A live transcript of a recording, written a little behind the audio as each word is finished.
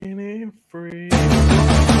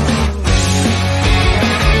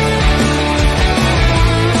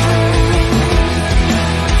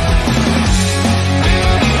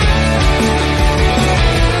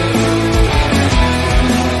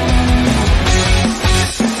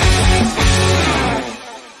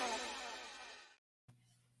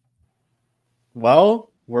Well,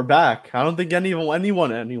 we're back. I don't think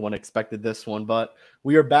anyone expected this one, but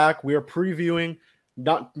we are back. We are previewing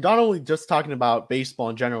not only just talking about baseball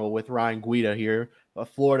in general with Ryne Guida here, a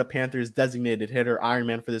Florida Panthers designated hitter,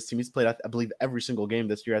 Ironman for this team. He's played, I believe, every single game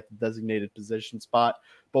this year at the designated position spot.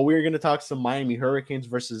 But we're going to talk some Miami Hurricanes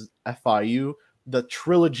versus FIU, the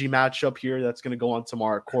trilogy matchup here that's going to go on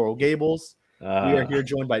tomorrow at Coral Gables. We are here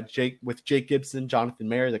joined by Jake Gibson, Jonathan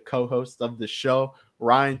Mayer, the co-host of the show.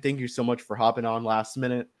 Ryan, thank you so much for hopping on last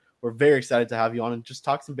minute. We're very excited to have you on and just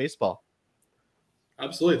talk some baseball.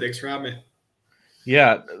 Absolutely. Thanks for having me.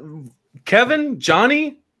 Yeah. Kevin,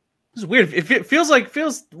 Johnny, this is weird. It feels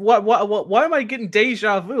why am I getting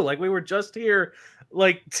deja vu? Like we were just here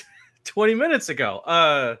like 20 minutes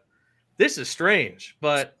ago. This is strange,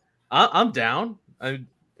 but I'm down.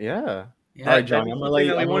 Yeah. All right, Johnny.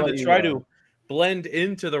 We wanted to try to blend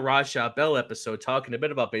into the Rajah Bell episode, talking a bit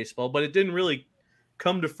about baseball, but it didn't really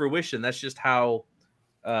come to fruition. That's just how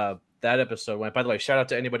that episode went. By the way, shout out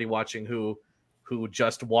to anybody watching who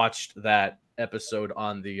just watched that episode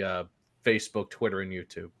on the Facebook, Twitter, and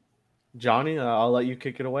YouTube. Johnny, I'll let you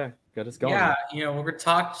kick it away. Get us going. Yeah, we're going to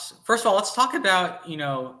talk. First of all, let's talk about,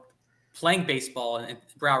 playing baseball in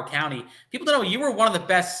Broward County. People don't know you were one of the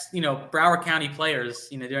best, Broward County players,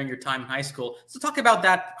 during your time in high school. So talk about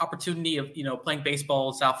that opportunity of, playing baseball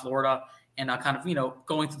in South Florida and kind of,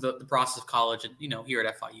 going through the process of college and, here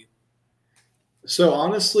at FIU. So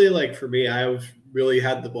honestly, like for me, I've really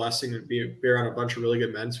had the blessing to be around a bunch of really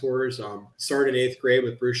good mentors. Started in 8th grade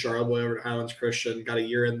with Bruce Charleboy over at Highlands Christian, got a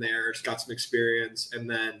year in there, just got some experience. And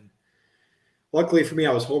then luckily for me,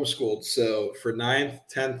 I was homeschooled. So for 9th,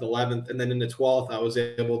 10th, 11th, and then into 12th, I was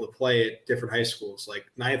able to play at different high schools. Like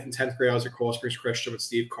 9th and 10th grade, I was at Coral Springs Christian with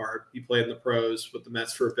Steve Carp. He played in the pros with the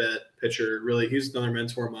Mets for a bit, pitcher. Really, he was another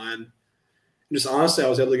mentor of mine. And just honestly, I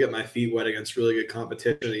was able to get my feet wet against really good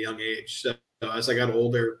competition at a young age. So as I got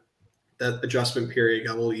older, that adjustment period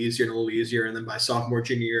got a little easier and a little easier. And then by sophomore,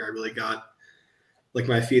 junior year, I really got like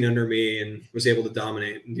my feet under me and was able to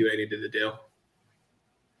dominate and do what I needed to do.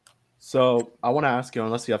 So I want to ask you,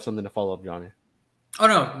 unless you have something to follow up, Johnny. Oh,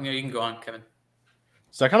 no. You can go on, Kevin.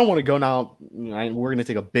 So I kind of want to go now. We're going to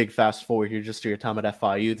take a big fast forward here just to your time at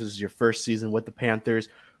FIU. This is your first season with the Panthers.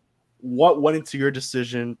 What went into your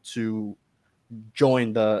decision to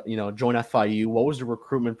join FIU? What was the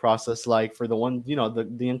recruitment process like for the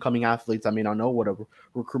incoming athletes? I mean, I know what a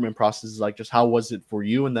recruitment process is like. Just how was it for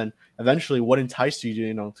you? And then eventually what enticed you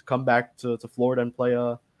to come back to Florida and play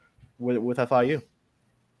with FIU?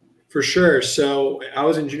 For sure. So I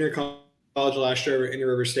was in junior college last year at Indian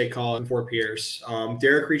River State College in Fort Pierce.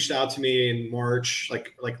 Derek reached out to me in March,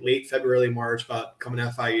 like late February, March, about coming to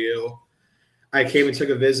FIU. I came and took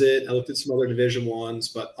a visit. I looked at some other Division I's,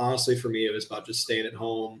 but honestly, for me, it was about just staying at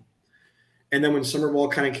home. And then when summer ball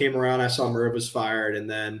kind of came around, I saw Merv was fired, and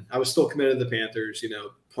then I was still committed to the Panthers,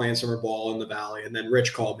 playing summer ball in the Valley. And then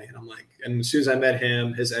Rich called me, and I'm like, and as soon as I met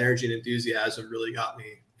him, his energy and enthusiasm really got me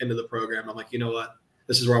into the program. I'm like, you know what?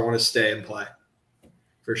 This is where I want to stay and play,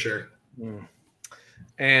 for sure.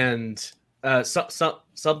 And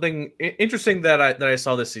something interesting that I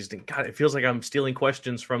saw this season. God, it feels like I'm stealing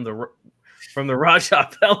questions from the Rajah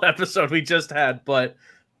Bell episode we just had. But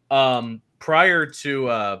prior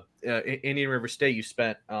to Indian River State, you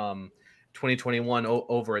spent 2021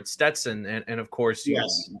 over at Stetson, and of course,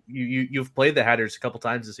 yes, you've played the Hatters a couple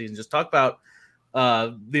times this season. Just talk about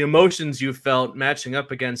the emotions you felt matching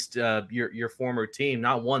up against your former team,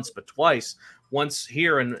 not once but twice. Once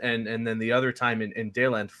here and then the other time in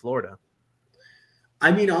Dayland, Florida.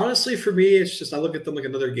 I mean, honestly, for me, it's just I look at them like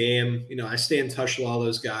another game. I stay in touch with all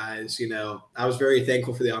those guys. I was very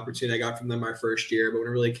thankful for the opportunity I got from them my first year, but when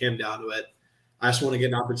it really came down to it, I just want to get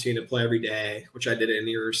an opportunity to play every day, which I did at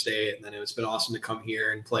Indian River State, and then it's been awesome to come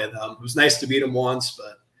here and play them. It was nice to beat them once,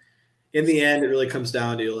 but in the end, it really comes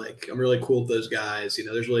down to like I'm really cool with those guys.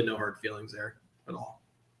 There's really no hard feelings there at all.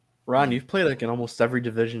 Ron, you've played like in almost every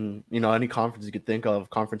division, any conference you could think of,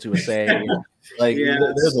 Conference USA.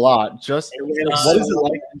 There's a lot. Just what is it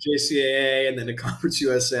like in JCAA and then in Conference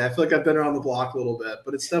USA? I feel like I've been around the block a little bit,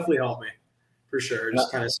 but it's definitely helped me for sure.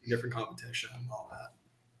 Just kind of see different competition and all that.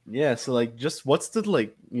 Yeah. So just what's the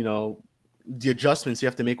the adjustments you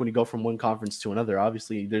have to make when you go from one conference to another?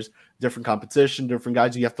 Obviously, there's different competition, different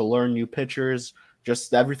guys. You have to learn new pitchers.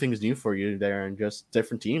 Just everything is new for you there, and just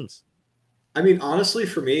different teams. I mean, honestly,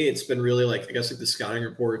 for me, it's been really the scouting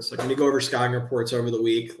reports. Like when you go over scouting reports over the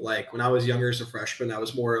week, like when I was younger as a freshman, I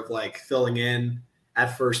was more of filling in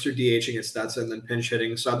at first through DHing at Stetson, then pinch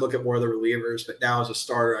hitting. So I'd look at more of the relievers. But now as a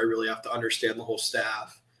starter, I really have to understand the whole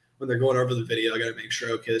staff. When they're going over the video, I got to make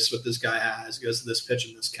sure, okay, this is what this guy has. It goes to this pitch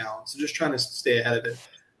and this count. So just trying to stay ahead of it.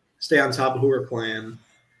 stay on top of who we're playing.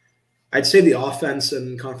 I'd say the offense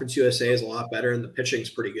in Conference USA is a lot better, and the pitching's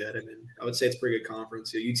pretty good. I mean, I would say it's a pretty good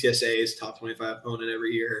conference. UTSA is top 25 opponent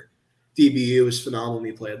every year. DBU is phenomenal when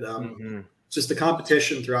we played them. Mm-hmm. Just the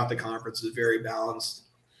competition throughout the conference is very balanced.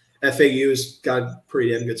 FAU's got a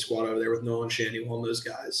pretty damn good squad over there with Nolan Shandy, one of those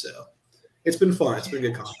guys. So it's been fun. It's been a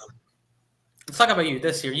good conference. Let's talk about you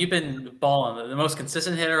this year. You've been balling, the most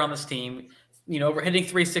consistent hitter on this team, over hitting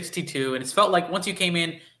 362. And it's felt like once you came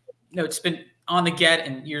in, it's been on the get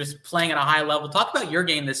and you're just playing at a high level. Talk about your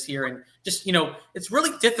game this year. And just, it's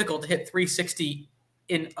really difficult to hit 360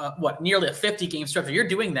 in nearly a 50 game stretch. You're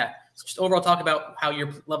doing that. So just overall talk about how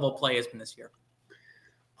your level of play has been this year.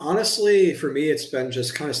 Honestly, for me, it's been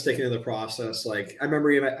just kind of sticking to the process. Like I remember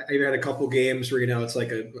I even had a couple games where, it's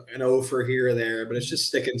like an O for here or there, but it's just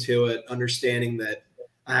sticking to it, understanding that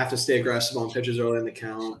I have to stay aggressive on pitches early in the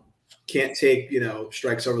count. Can't take,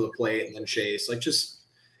 strikes over the plate and then chase. Like just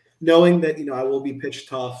knowing that, I will be pitch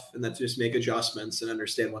tough and that just make adjustments and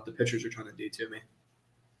understand what the pitchers are trying to do to me.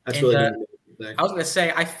 That's really the thing. I was going to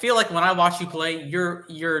say, I feel like when I watch you play,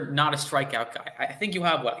 you're not a strikeout guy. I think you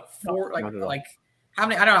have four, how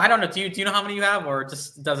many? I don't know. Do you know how many you have, or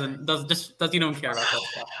just you don't care about that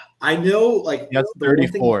stuff? I know, that's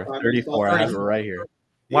 34. 34. I have it right here.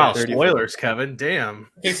 Wow, yeah, spoilers, Kevin. Damn.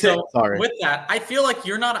 Okay, so with that, I feel like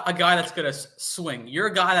you're not a guy that's gonna swing. You're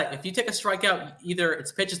a guy that if you take a strikeout, either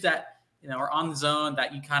it's pitches that are on the zone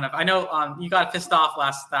that you kind of. I know you got pissed off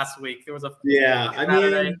last week. There was a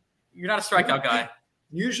Saturday. You're not a strikeout guy.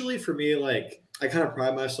 Usually for me, I kind of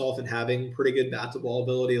pride myself in having pretty good bat to ball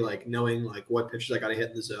ability, knowing what pitches I got to hit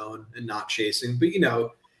in the zone and not chasing. But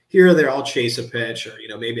here or there, I'll chase a pitch, or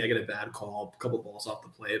maybe I get a bad call, a couple balls off the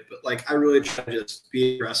plate. But I really try to just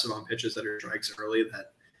be aggressive on pitches that are strikes early.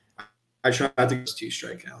 That I try not to get 2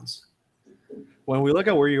 strike counts. When we look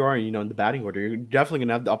at where you are, in the batting order, you're definitely going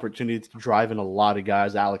to have the opportunity to drive in a lot of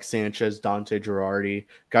guys, Alex Sanchez, Dante Girardi,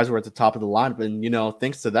 guys who are at the top of the lineup. And,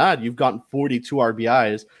 thanks to that, you've gotten 42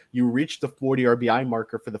 RBIs. You reached the 40 RBI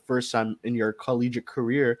marker for the first time in your collegiate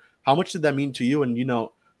career. How much did that mean to you? And,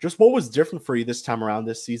 just what was different for you this time around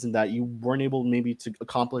this season that you weren't able maybe to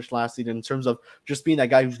accomplish last season in terms of just being that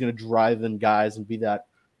guy who's going to drive in guys and be that,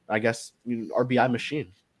 I guess, RBI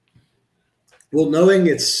machine? Well, knowing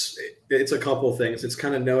it's a couple of things. It's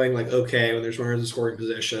kind of knowing okay, when there's runners in scoring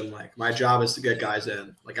position, my job is to get guys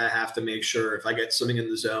in. I have to make sure if I get something in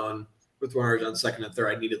the zone with runners on second and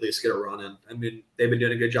third, I need at least get a run in. I mean, they've been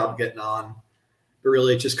doing a good job of getting on, but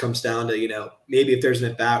really it just comes down to, maybe if there's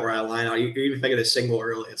an at bat where I line out, even if I get a single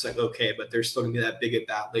early, it's okay, but there's still gonna be that big at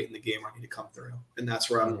bat late in the game where I need to come through. And that's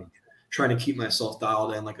where I'm trying to keep myself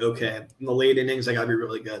dialed in. Okay, in the late innings, I gotta be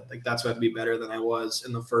really good. That's why I have to be better than I was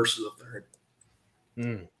in the first or the third.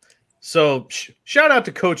 So shout out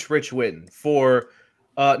to Coach Rich Witten for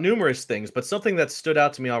numerous things, but something that stood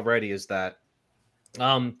out to me already is that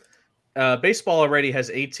baseball already has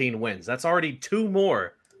 18 wins. That's already 2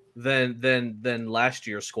 more than last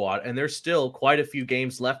year's squad, and there's still quite a few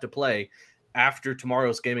games left to play after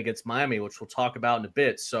tomorrow's game against Miami, which we'll talk about in a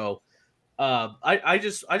bit. So I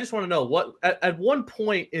just want to know what at one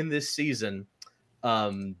point in this season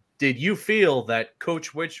did you feel that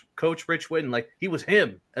Coach Rich Witten, he was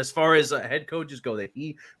him as far as head coaches go, that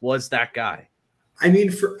he was that guy? I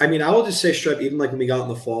will just say straight up, even when we got in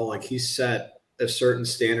the fall, he set a certain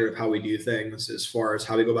standard of how we do things as far as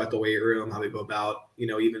how we go about the weight room, how we go about,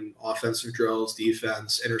 even offensive drills,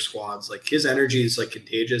 defense, inter squads. His energy is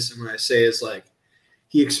contagious. And when I say is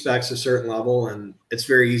he expects a certain level, and it's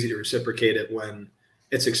very easy to reciprocate it when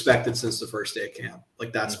it's expected since the first day of camp.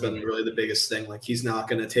 That's been really the biggest thing. He's not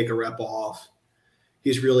going to take a rep off.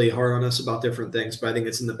 He's really hard on us about different things, but I think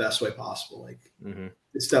it's in the best way possible.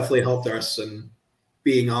 It's definitely helped us in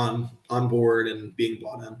being on board and being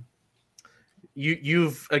bought in.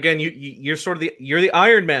 You're sort of you're the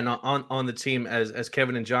Iron Man on the team, as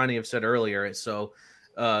Kevin and Johnny have said earlier. So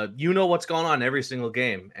what's going on every single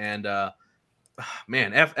game. And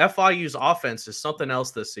man, FIU's offense is something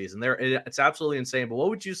else this season. It's absolutely insane. But what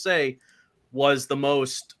would you say was the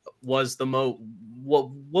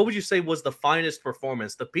finest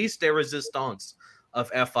performance, the piece de resistance of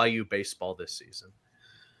FIU baseball this season?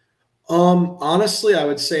 Honestly, I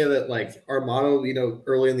would say that our motto,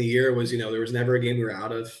 early in the year was, there was never a game we were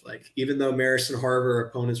out of. Even though Marist and Harvard are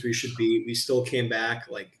opponents we should beat, we still came back.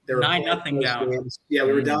 They were 9-0 down. Games. Yeah,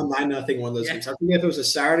 we were down 9-0 one of those games. I forget if it was a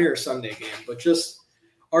Saturday or Sunday game, but just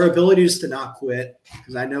our ability is to not quit.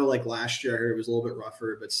 Because I know last year I heard it was a little bit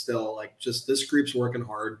rougher, but still just this group's working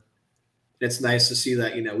hard. It's nice to see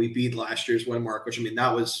that, we beat last year's win mark, which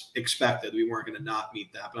that was expected. We weren't going to not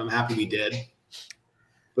meet that, but I'm happy we did.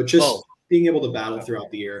 But just being able to battle throughout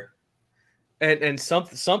the year. And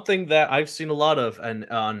something that I've seen a lot of and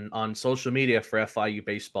on social media for FIU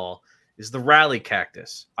baseball is the rally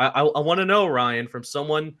cactus. I want to know, Ryan, from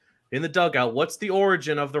someone in the dugout, what's the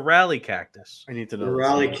origin of the rally cactus? I need to know. The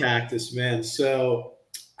rally cactus, man. So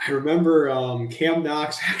I remember Cam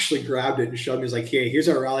Knox actually grabbed it and showed me. He's like, "Hey, here's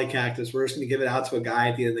our rally cactus. We're just going to give it out to a guy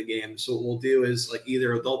at the end of the game. So what we'll do is like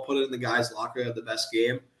either they'll put it in the guy's locker at the best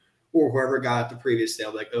game, or whoever got it the previous day,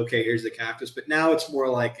 they'll be like, okay, here's the cactus. But now it's more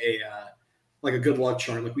like a good luck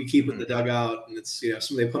charm. Like we keep it in the dugout, and it's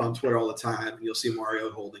something they put on Twitter all the time. And you'll see Mario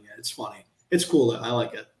holding it. It's funny. It's cool though. I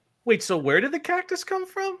like it. Wait, so where did the cactus come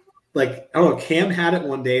from? Like, I don't know, Cam had it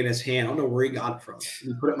one day in his hand. I don't know where he got it from.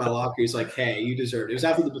 He put it in my locker. He's like, hey, you deserve it. It was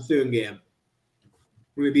after the Bethune game.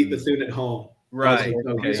 We beat Bethune at home. Right.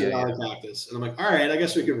 Like, here's a rally cactus. And I'm like, all right, I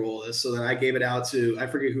guess we can roll this. So then I gave it out to, I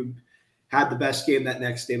forget who had the best game that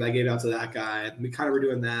next game. I gave it out to that guy. And we kind of were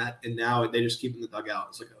doing that. And now they just keep it in the dugout.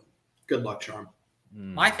 It's like a good luck charm.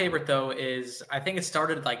 My favorite, though, is I think it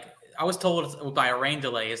started I was told by a rain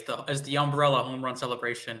delay is the umbrella home run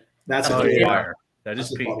celebration. That's fire. That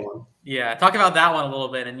is peak. Yeah, talk about that one a little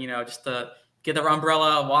bit, and just to get the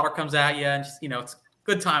umbrella, water comes at you, and just it's a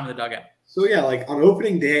good time in the dugout. So yeah, like on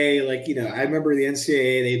opening day, I remember the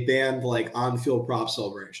NCAA they banned on-field prop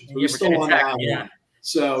celebrations, but we still wanted to have one.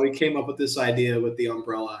 So we came up with this idea with the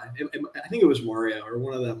umbrella. I think it was Mario or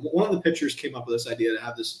one of them. One of the pitchers came up with this idea to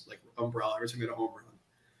have this umbrella every time we had a home run.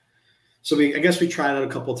 So I guess we tried it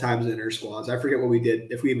a couple of times in inter squads. I forget what we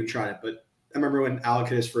did, if we even tried it, but I remember when Alec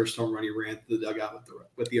hit his first home run, he ran to the dugout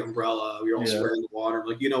with the umbrella. We were all spraying the water. I'm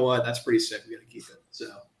like, you know what? That's pretty sick. We got to keep it. So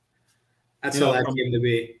that's how that came to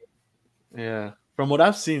be. Yeah. From what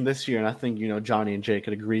I've seen this year, and I think, Johnny and Jay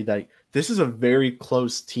could agree that this is a very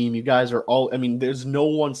close team. You guys are all, there's no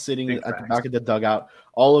one sitting at the back of the dugout.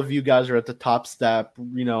 All of you guys are at the top step.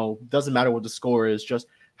 Doesn't matter what the score is. Just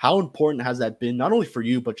how important has that been, not only for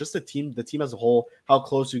you, but just the team as a whole, how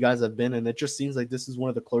close you guys have been. And it just seems like this is one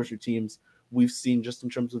of the closer teams we've seen just in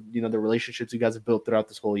terms of, the relationships you guys have built throughout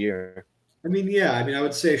this whole year. I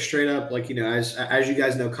would say straight up, as you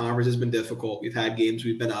guys know, conference has been difficult. We've had games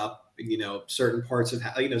we've been up, and, certain parts have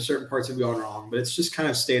gone wrong, but it's just kind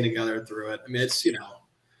of staying together through it. It's,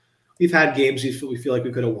 we've had games we feel like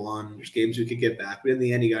we could have won. There's games we could get back, but in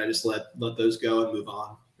the end, you got to just let those go and move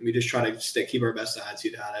on. And we just try to keep our best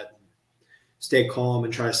attitude at it, and stay calm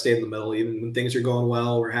and try to stay in the middle. Even when things are going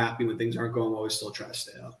well, we're happy. When things aren't going well, we still try to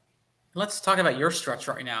stay up. Let's talk about your stretch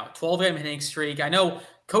right now. 12-game hitting streak. I know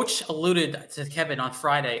Coach alluded to Kevin on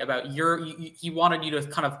Friday about he wanted you to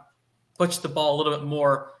kind of push the ball a little bit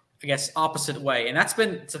more, I guess, opposite way. And that's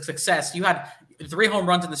been a success. You had 3 home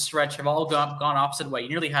runs in the stretch, have all gone opposite way. You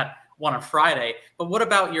nearly had one on Friday. But what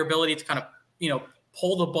about your ability to kind of,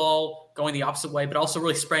 pull the ball going the opposite way, but also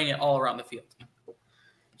really spraying it all around the field?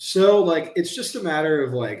 So, it's just a matter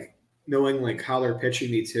of, knowing how they're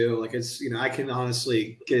pitching me too. It's, I can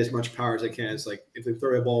honestly get as much power as I can. It's if they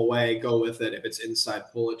throw a ball away, go with it. If it's inside,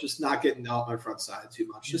 pull it. Just not getting out my front side too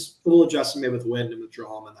much. Just a little adjustment made with wind and with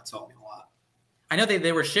draw, and that's helped me a lot. I know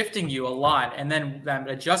they were shifting you a lot, and then that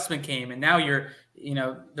adjustment came, and now you're,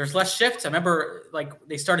 there's less shifts. I remember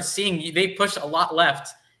they started seeing you, they pushed a lot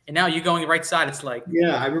left, and now you going the right side. It's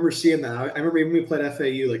yeah, I remember seeing that. I remember even we played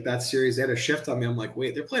FAU, that series, they had a shift on me. I'm like,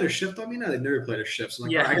 wait, they're playing a shift on me? No, they never played a shift. So I'm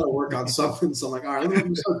all right, I got to work on something. So I'm like, all right, let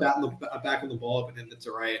me start backing the ball up, and it's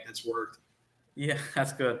all right, and it's worked. Yeah,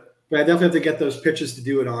 that's good. But I definitely have to get those pitches to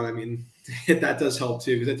do it on. That does help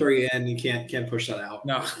too, because they throw you in, you can't push that out.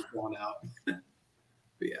 No. Going out. But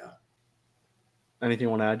yeah. Anything you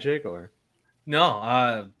want to add, Jake, or?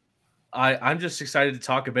 No, I'm just excited to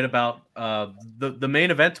talk a bit about the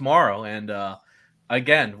main event tomorrow, and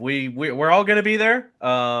again, we're all going to be there.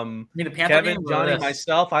 Kevin, Johnny,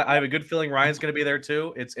 myself. I have a good feeling Ryan's going to be there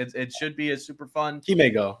too. It should be a super fun. He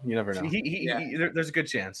may go. You never know. There's a good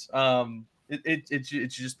chance. It should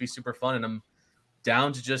just be super fun, and I'm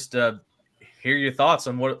down to just hear your thoughts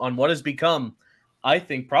on what has become, I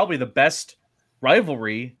think, probably the best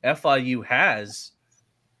rivalry FIU has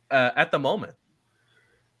at the moment.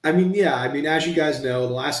 As you guys know,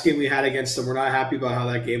 the last game we had against them, we're not happy about how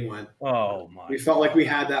that game went. Oh, my. We felt like we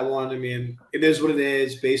had that one. It is what it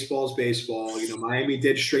is. Baseball is baseball. Miami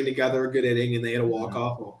did string together a good inning, and they had a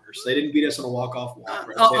walk-off walker. So they didn't beat us on a walk-off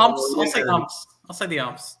walker. I'll say umps. I'll say the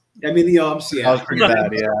umps. The umps, yeah. That was pretty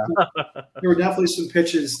bad, yeah. There were definitely some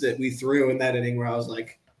pitches that we threw in that inning where I was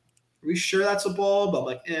like, are we sure that's a ball? But I'm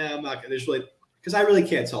like, I'm not going to. Because I really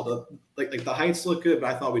can't tell. The heights look good, but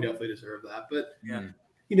I thought we definitely deserved that. But, yeah.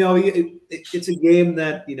 It's a game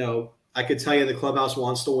that, I could tell you the clubhouse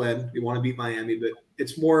wants to win. We want to beat Miami, but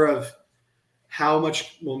it's more of how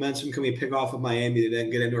much momentum can we pick off of Miami to then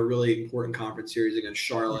get into a really important conference series against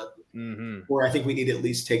Charlotte, where I think we need to at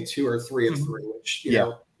least take 2 or 3 of 3, which, you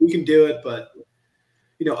know, we can do it. But,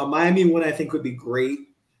 you know, a Miami win I think would be great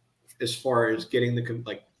as far as getting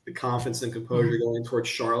the confidence and composure going towards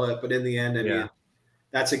Charlotte. But in the end, I mean,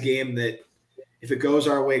 that's a game that if it goes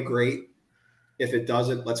our way, great. If it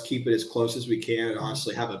doesn't, let's keep it as close as we can and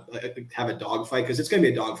honestly have a dogfight, because it's going to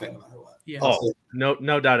be a dogfight no matter what. Yeah. Oh,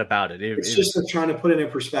 no doubt about it. It's just trying to put it in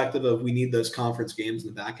perspective of we need those conference games in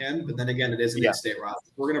the back end, but then again, it is an in-state route.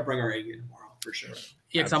 We're going to bring our A game tomorrow for sure.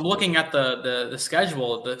 Yeah, because I'm looking at the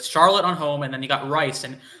schedule, the Charlotte on home, and then you got Rice,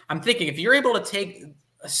 and I'm thinking if you're able to take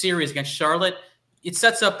a series against Charlotte, it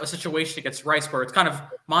sets up a situation against Rice where it's kind of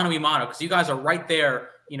mano a mano, because you guys are right there,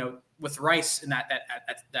 you know, with Rice in that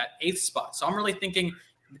 8th spot. So I'm really thinking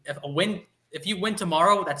if you win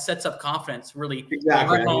tomorrow, that sets up confidence. Really,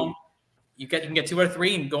 exactly. At home, you can get 2 out of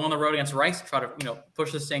 3 and go on the road against Rice, try to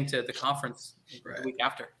push this thing to the conference the week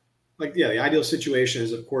after. Like, yeah, the ideal situation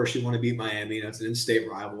is, of course, you want to beat Miami. That's an in-state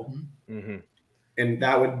rival. And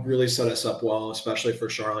that would really set us up well, especially for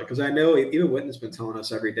Charlotte. Because I know even Witten's been telling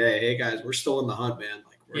us every day, hey, guys, we're still in the hunt, man.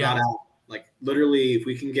 Like, we're not out. Like, literally, if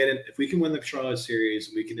we can win the Charlotte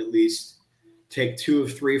series, we can at least take 2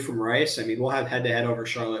 of 3 from Rice. I mean, we'll have head-to-head over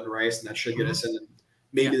Charlotte and Rice, and that should get us in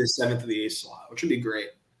maybe the 7th or the 8th slot, which would be great.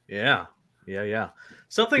 Yeah.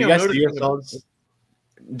 Something I'm noticing.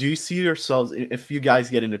 Do you see yourselves, if you guys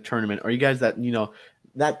get in a tournament, are you guys that, you know,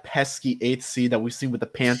 that pesky 8th seed that we've seen with the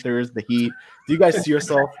Panthers, the Heat? Do you guys see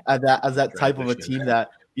yourself as that type of a team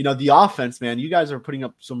that, you know, the offense, man, you guys are putting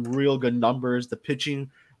up some real good numbers. The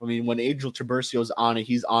pitching, I mean, when Angel Tiburcio's on it,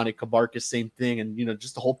 he's on it. Kabarkis, same thing. And, you know,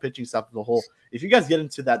 just the whole pitching stuff as a whole. If you guys get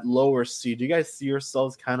into that lower seed, do you guys see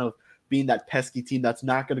yourselves kind of being that pesky team that's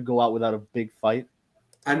not going to go out without a big fight?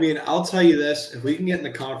 I mean, I'll tell you this. If we can get in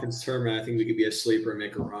the conference tournament, I think we could be a sleeper and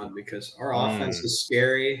make a run, because our offense is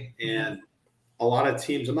scary. And a lot of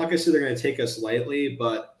teams, I'm not going to say they're going to take us lightly,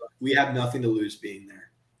 but we have nothing to lose being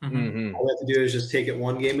there. All we have to do is just take it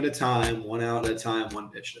one game at a time, 1 out at a time, 1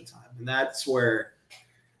 pitch at a time. And that's where,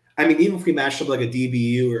 I mean, even if we matched up like a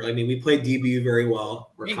DBU, we played DBU very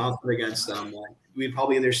well. We're confident against them. Like, we'd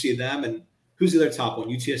probably either see them, and who's the other top one?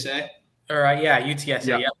 UTSA?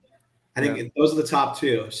 UTSA, yeah. I think those are the top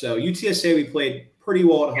 2. So UTSA, we played pretty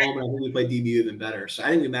well at home, and I think we played DBU even better. So I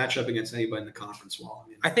think we match up against anybody in the conference well.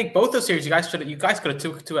 I think both those series you guys could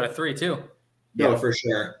have 2 out of 3 too. No, for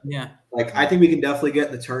sure. Yeah. Like, I think we can definitely get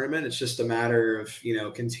in the tournament. It's just a matter of, you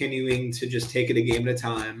know, continuing to just take it a game at a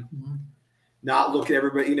time. Not look at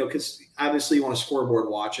everybody, you know, because obviously you want to scoreboard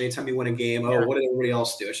watch. Anytime you win a game, what did everybody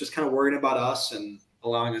else do? It's just kind of worrying about us and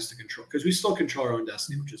allowing us to control, because we still control our own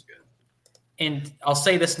destiny, which is good. And I'll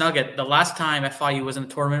say this nugget: the last time FIU was in the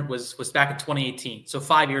tournament was back in 2018, so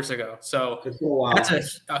 5 years ago. So that's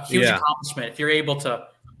a huge accomplishment. If you're able to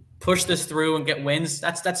push this through and get wins,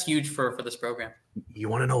 that's huge for this program. You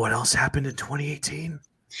want to know what else happened in 2018?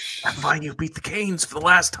 FIU beat the Canes for the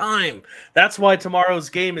last time. That's why tomorrow's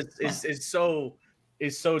game is so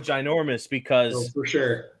ginormous, because for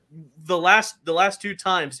sure the last 2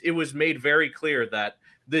 times it was made very clear that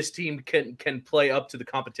this team can play up to the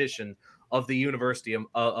competition of the University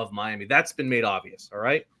of Miami. That's been made obvious. All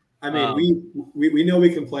right. I mean, we know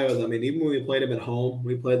we can play with them. I mean, even when we played them at home,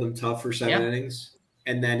 we played them tough for 7 innings.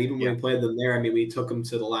 And then even when we played them there, I mean, we took them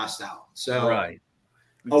to the last out. So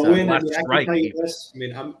a win. I can tell you this. I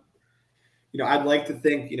mean, I'd like to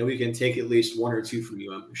think, you know, we can take at least 1 or 2 from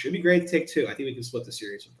UM. It should be great to take 2. I think we can split the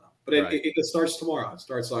series with them. But it starts tomorrow. It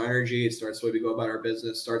starts our energy. It starts the way we go about our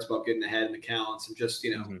business. It starts about getting ahead in the counts and just,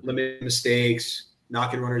 you know, limiting mistakes,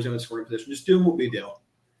 knocking runners in scoring position, just doing what we do,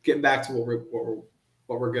 getting back to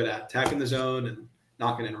what we're good at, attacking the zone and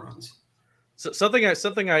knocking in runs. So something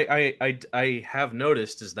I have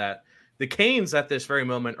noticed is that the Canes at this very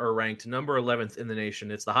moment are ranked number 11th in the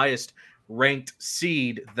nation. It's the highest ranked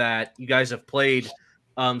seed that you guys have played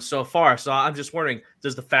so far. So I'm just wondering,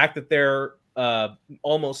 does the fact that they're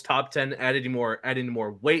almost top 10 add any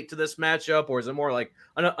more weight to this matchup, or is it more like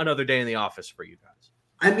another day in the office for you guys?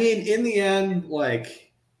 I mean, in the end,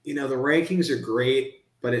 like, you know, the rankings are great,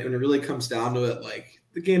 but when it really comes down to it, like,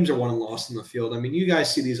 the games are won and lost in the field. I mean, you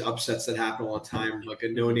guys see these upsets that happen all the time, like a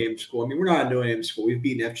no-name school. I mean, we're not a no-name school. We've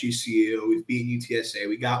beaten FGCU. We've beaten UTSA.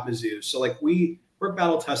 We got Mizzou. So, like, we're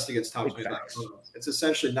battle-tested against top 25 opponents. It's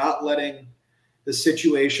essentially not letting the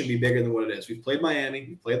situation be bigger than what it is. We've played Miami.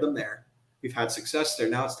 We've played them there. We've had success there.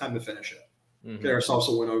 Now it's time to finish it. Get ourselves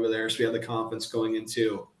a win over there, so we have the confidence going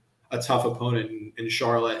into a tough opponent in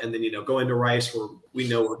Charlotte, and then, you know, go into Rice where we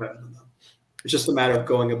know we're better than them. It's just a matter of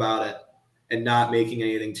going about it and not making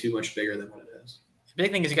anything too much bigger than what it is.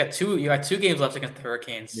 big thing is you got two games left against the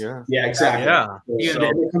Hurricanes. Yeah, exactly. Yeah.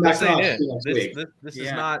 This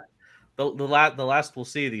is not the last we'll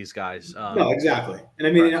see these guys. No, exactly. And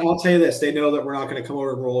I mean, I'll tell you this: they know that we're not going to come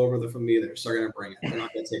over and roll over them either, so they're going to bring it. They're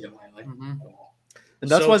not going to take it lightly. And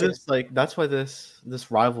that's why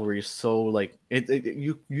this rivalry is so like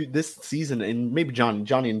you this season, and maybe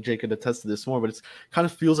Johnny and Jake could attest to this more, but it's kind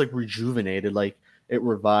of feels like rejuvenated, like it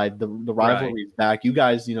revived. The rivalry is back. You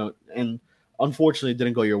guys, and unfortunately it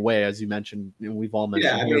didn't go your way, as you mentioned, and we've all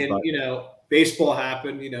mentioned. Yeah, I mean, baseball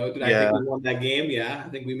happened. Did I think we won that game? Yeah, I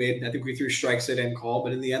think we threw strikes that didn't call,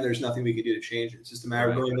 but in the end, there's nothing we could do to change it. It's just a matter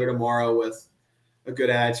of going there tomorrow with a good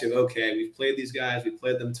attitude. Okay, we've played these guys, we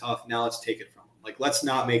played them tough. Now let's take it from them. Like, let's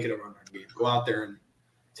not make it a run game. Go out there and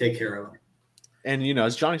take care of them. And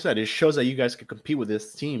as Johnny said, it shows that you guys can compete with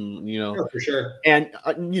this team. For sure. And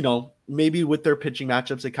maybe with their pitching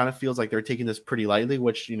matchups, it kind of feels like they're taking this pretty lightly,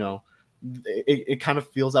 which it kind of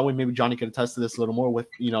feels that way. Maybe Johnny could attest to this a little more with,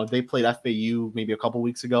 they played FAU maybe a couple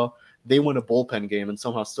weeks ago. They won a bullpen game and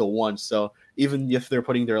somehow still won. So even if they're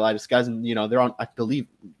putting their lightest guys and, they're on, I believe,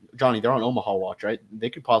 Johnny, they're on Omaha watch, right? They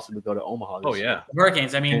could possibly go to Omaha. Oh, yeah.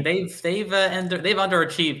 Hurricanes. I mean, they've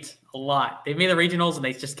underachieved a lot. They've made the regionals and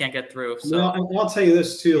they just can't get through. So I'll tell you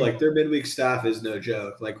this too, like their midweek staff is no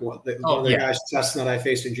joke. Like one of the guys, Chestnut, I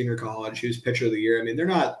faced in junior college, he was pitcher of the year. I mean,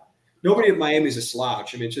 nobody at Miami is a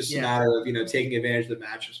slouch. I mean, it's just a matter of, taking advantage of the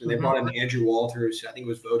matchups. I mean, they brought in Andrew Walters, who I think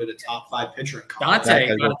was voted a top 5 pitcher in college.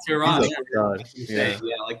 Dante got 2 runs. Yeah,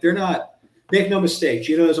 like they're not, make no mistake,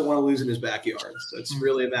 Gino doesn't want to lose in his backyard. So it's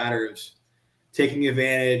really a matter of taking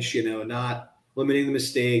advantage, not limiting the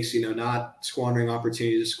mistakes, not squandering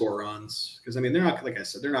opportunities to score runs. Because, I mean, they're not, like I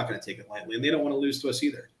said, they're not going to take it lightly, and they don't want to lose to us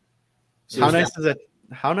either. So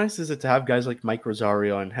How nice is it to have guys like Mike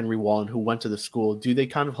Rosario and Henry Wallen who went to the school? Do they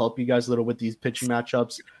kind of help you guys a little with these pitching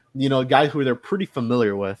matchups? Guys who they're pretty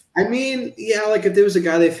familiar with. I mean, yeah, like if there was a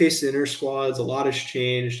guy they faced in inter squads, a lot has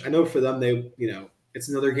changed. I know for them, it's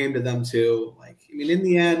another game to them too. Like, I mean, in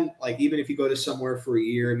the end, like even if you go to somewhere for a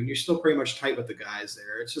year, I mean, you're still pretty much tight with the guys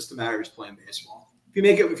there. It's just a matter of just playing baseball. If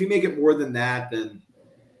you make it more than that, then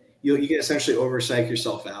you can essentially overpsych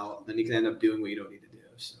yourself out, and then you can end up doing what you don't need to do.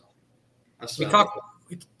 So that's we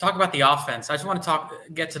talk about the offense. I just want to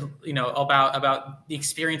get to about the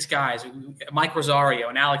experienced guys, Mike Rosario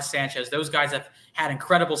and Alex Sanchez. Those guys have had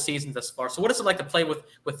incredible seasons thus far. So what is it like to play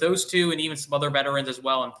with those two and even some other veterans as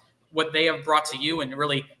well, and what they have brought to you and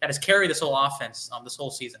really that has carried this whole offense this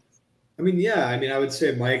whole season? I mean, I would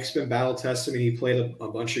say Mike's been battle tested. I mean, he played a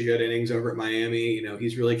bunch of good innings over at Miami.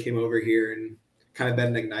 He's really came over here and kind of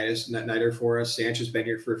been an igniter for us. Sanchez been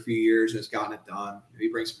here for a few years and has gotten it done. He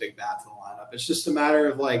brings a big bat to the lineup. It's just a matter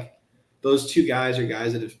of like those two guys are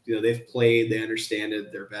guys that have, they've played, they understand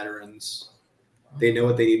it, they're veterans. They know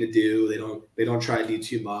what they need to do. They don't try to do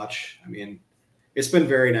too much. I mean, it's been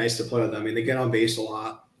very nice to play with them. I mean, they get on base a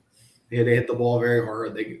lot. They hit the ball very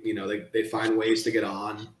hard. They find ways to get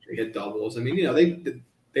on. They hit doubles. I mean,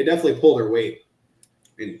 they definitely pull their weight.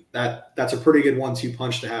 I mean, that's a pretty good 1-2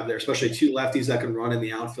 punch to have there, especially two lefties that can run in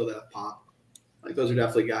the outfield that have pop. Like those are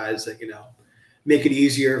definitely guys that, make it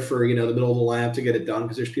easier for, the middle of the lineup to get it done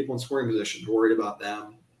because there's people in scoring position worried about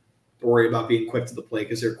them, worried about being quick to the plate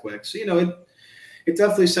because they're quick. So, it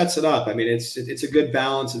definitely sets it up. I mean, it's a good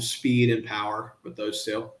balance of speed and power with those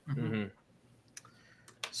two. Mm-hmm.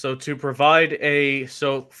 So to provide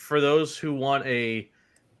for those who want a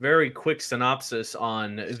very quick synopsis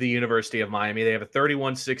on the University of Miami, they have a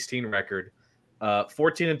 31-16 record,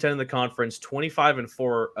 14-10 in the conference,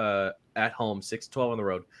 25-4 at home, 6-12 on the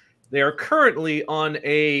road. They are currently on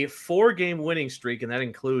a 4-game winning streak, and that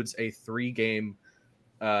includes a 3-game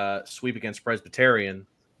sweep against Presbyterian.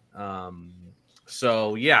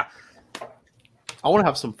 So yeah, I want to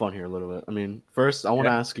have some fun here a little bit. I mean, first I want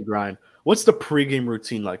to ask you, Ryne, what's the pregame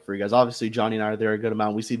routine like for you guys? Obviously, Johnny and I are there a good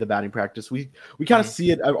amount. We see the batting practice. We kind of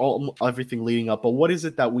see it everything leading up. But what is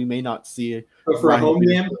it that we may not see? So for a home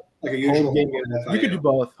game, like a usual home game, you could do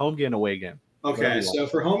both, home game, away game. Okay, so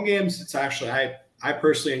for home games, it's actually I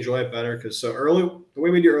personally enjoy it better because the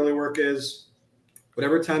way we do early work is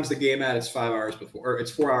whatever time's the game at, it's 5 hours before, or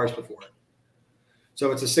it's 4 hours before.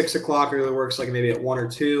 So it's a 6 o'clock early works like maybe at 1 or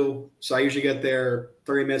 2. So I usually get there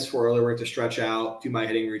 30 minutes before early work to stretch out, do my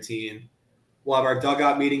hitting routine. We'll have our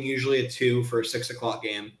dugout meeting usually at 2 for a 6 o'clock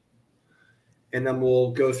game. And then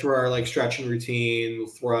we'll go through our stretching routine,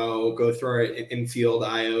 go through our infield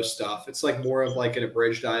IO stuff. It's like more of like an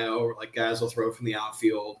abridged IO, where like guys will throw from the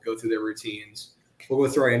outfield, go through their routines. We'll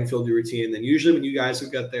go through our infield routine. And then usually when you guys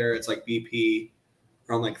have got there, it's like BP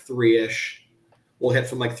around like 3-ish. We'll hit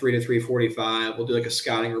from like 3 to 3:45. We'll do like a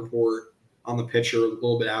scouting report. on the pitcher a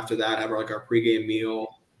little bit after that, have our pregame meal.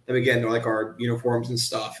 Then we get into our uniforms and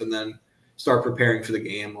stuff, and then start preparing for the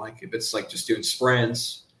game. Like if it's just doing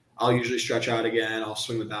sprints, I'll usually stretch out again. I'll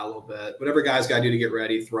swing the bat a little bit. Whatever guys got to do to get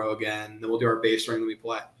ready, throw again. Then we'll do our base running when we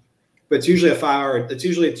play. But it's usually it's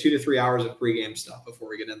usually 2 to 3 hours of pregame stuff before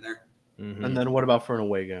we get in there. Mm-hmm. And then what about for an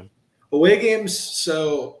away game? Away games,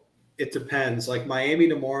 so it depends. Like Miami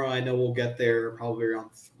tomorrow, I know we'll get there probably around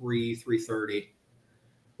 3:30.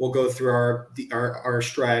 We'll go through our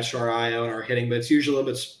stretch, our IO, and our hitting, but it's usually a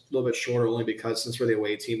little bit shorter only because since we're the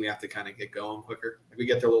away team, we have to kind of get going quicker. We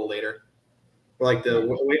get there a little later. But the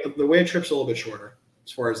away trip's a little bit shorter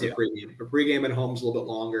as far as the pregame. The pregame at home's a little bit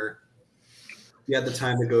longer. You have the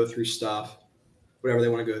time to go through stuff, whatever they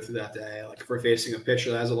want to go through that day. Like if we're facing a pitcher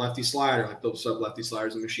that has a lefty slider, they'll sub lefty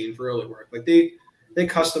sliders in the machine for early work. They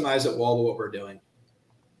customize it well to what we're doing.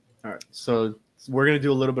 All right, so we're gonna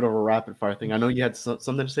do a little bit of a rapid fire thing. I know you had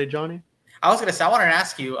something to say, Johnny. I wanted to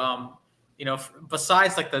ask you,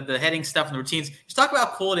 besides the hitting stuff and the routines, just talk about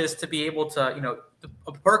how cool it is to be able to,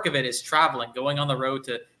 a perk of it is traveling, going on the road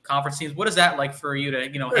to conference teams. What is that like for you to,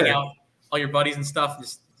 hang out all your buddies and stuff, and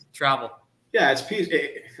just travel? Yeah, it's peace.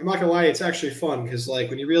 I'm not gonna lie, it's actually fun because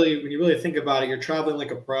when you really think about it, you're traveling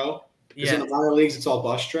like a pro. Because in the minor leagues, it's all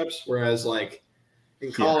bus trips, whereas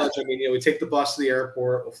in college, we take the bus to the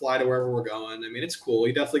airport, we'll fly to wherever we're going. It's cool.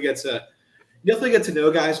 You definitely get to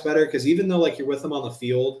know guys better because even though you're with them on the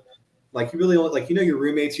field, you really only your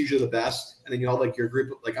roommate's usually the best, and then you all your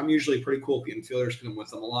group. I'm usually pretty cool with the infielders because I'm with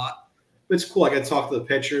them a lot. But it's cool. I get to talk to the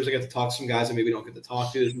pitchers. I get to talk to some guys that maybe don't get to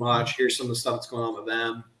talk to as much. Hear some of the stuff that's going on with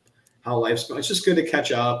them, how life's going. It's just good to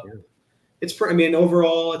catch up. It's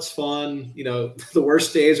overall it's fun. The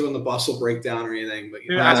worst days are when the bus will break down or anything. But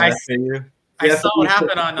I saw what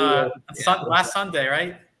happened on last Sunday,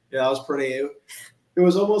 right? Yeah, that was pretty. It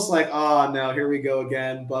was almost like, oh no, here we go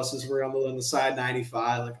again. Buses were on the side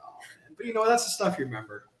 95. Like, oh man. But that's the stuff you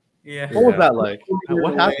remember. Yeah. What was that like?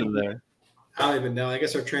 What happened there? I don't even know. I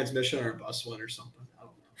guess our transmission on our bus went or something. I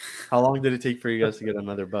don't know. How long did it take for you guys to get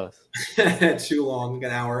another bus? Too long,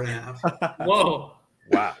 an hour and a half. Whoa.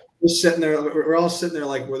 Wow. We're all sitting there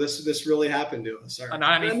like, well, this really happened to us. A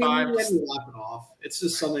 95. We laugh it off. It's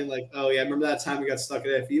just something like, oh yeah, remember that time we got stuck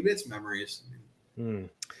at FU? It's memories.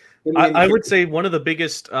 I would say one of the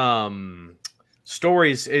biggest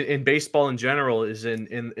stories in baseball in general is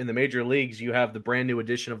in the major leagues. You have the brand new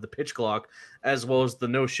edition of the pitch clock as well as the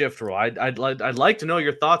no shift rule. I'd like to know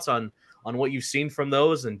your thoughts on what you've seen from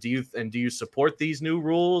those, and do you support these new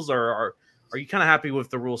rules, or are you kind of happy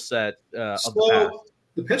with the rule set of the past?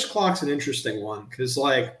 The pitch clock's an interesting one because,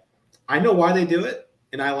 I know why they do it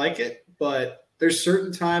and I like it, but there's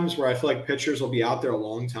certain times where I feel like pitchers will be out there a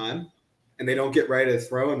long time and they don't get ready to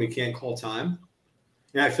throw and we can't call time.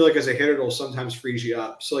 And I feel like as a hitter, it'll sometimes freeze you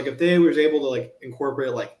up. So, if they was able to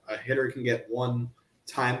incorporate a hitter can get one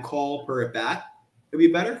time call per at bat, it'd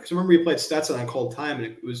be better. Because I remember we played Stetson, I called time and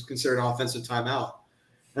it was considered an offensive timeout.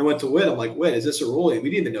 And I went to Witt. I'm like, Witt, is this a rule? And we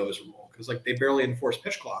didn't even know it was a rule because they barely enforce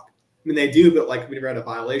pitch clock. They do, but we never had a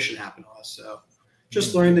violation happen to us. So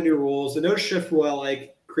just learning the new rules. The no shift rule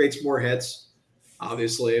creates more hits,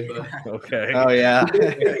 obviously. But okay. Oh yeah.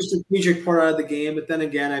 It's a strategic part out of the game. But then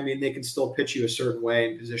again, they can still pitch you a certain way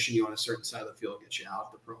and position you on a certain side of the field, get you out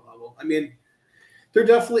at the pro level. They're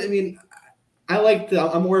definitely.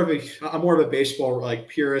 I'm more of a baseball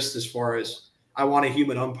purist as far as I want a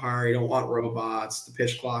human umpire. You don't want robots. The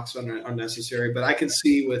pitch clock's unnecessary. But I can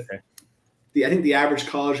see with. I think the average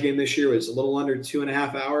college game this year was a little under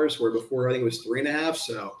 2.5 hours, where before I think it was 3.5.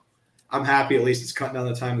 So I'm happy at least it's cutting down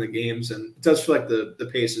the time of the games, and it does feel like the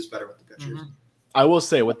pace is better with the pitchers. Mm-hmm. I will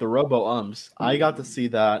say with the robo-umps, I got to see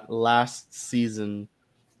that last season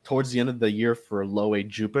towards the end of the year for Low A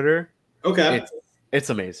Jupiter. Okay. It's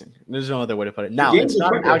amazing. There's no other way to put it. Now, it's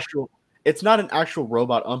not an actual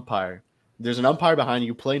robot umpire. There's an umpire behind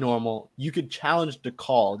you, play normal. You could challenge the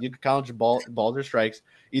call. You could challenge balls or strikes.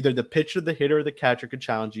 Either the pitcher, the hitter, or the catcher could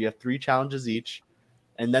challenge you. You have 3 challenges each.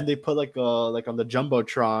 And then they put on the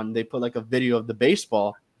Jumbotron, they put a video of the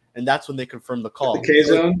baseball, and that's when they confirm the call. The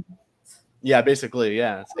K-zone? Yeah, basically,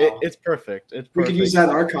 yeah. It's perfect. We could use that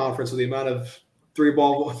in our conference with the amount of three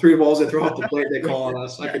balls they throw off the plate they call on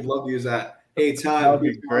us. I could love to use that. Hey, time. That would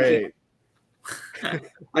be great.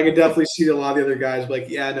 I could definitely see a lot of the other guys we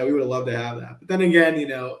would have loved to have that. But then again,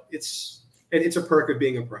 it's a perk of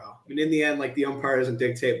being a pro. In the end, the umpire doesn't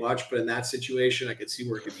dictate much, but in that situation, I could see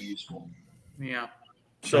where it could be useful. Yeah.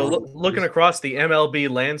 So looking across the MLB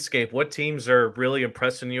landscape, what teams are really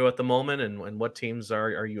impressing you at the moment, and what teams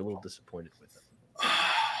are you a little disappointed with?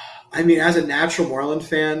 As a natural Marlin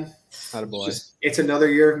fan, Attaboy. It's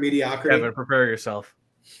another year of mediocrity. Kevin, prepare yourself.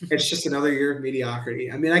 it's just another year of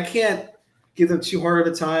mediocrity. I mean, I can't give them too hard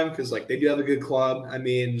of a time because like they do have a good club. I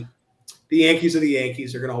mean, the Yankees are the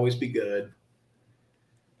Yankees. They're going to always be good.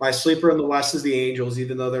 My sleeper in the West is the Angels,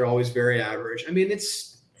 even though they're always very average. I mean,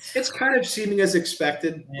 it's kind of seeming as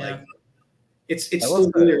expected. Yeah. Like it's still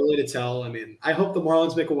really early to tell. I mean, I hope the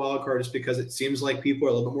Marlins make a wild card just because it seems like people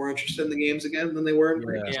are a little bit more interested in the games again than they were in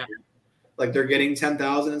previous year. Like they're getting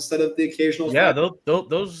 10,000 instead of the occasional. Yeah,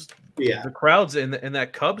 those the crowds in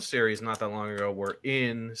that Cubs series not that long ago were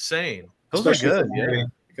insane. Those are good. Yeah.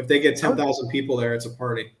 If they get 10,000 people there, it's a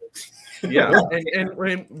party. Yeah, and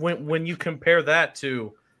when you compare that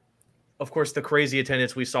to, of course, the crazy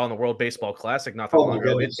attendance we saw in the World Baseball Classic not that long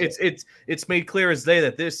ago, it's made clear as day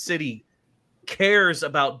that this city cares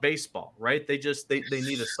about baseball, right? They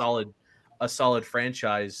need a solid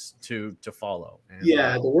franchise to follow. And,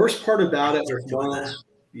 the worst part about it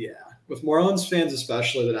with Marlins fans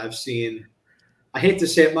especially that I've seen, I hate to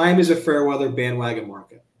say it, Miami's a fair weather bandwagon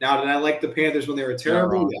market. Now, did I like the Panthers when they were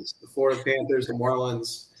terrible? Yes, the Florida Panthers, the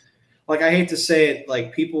Marlins. Like, I hate to say it,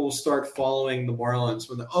 like, people will start following the Marlins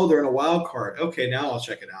when they're in a wild card. Okay, now I'll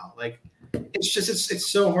check it out. Like, it's just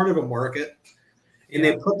it's so hard of a market. And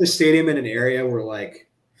they put the stadium in an area where, like,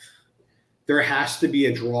 there has to be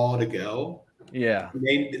a draw to go. Yeah.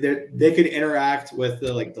 They could interact with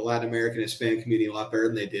the Latin American Hispanic community a lot better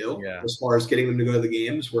than they do. Yeah. As far as getting them to go to the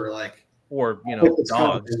games where, like, or, dogs.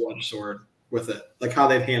 Kind of a sword with it, like how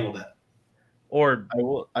they've handled it. Or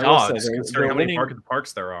dogs, considering how many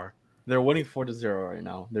parks there are. They're winning 4-0 right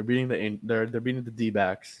now. They're beating the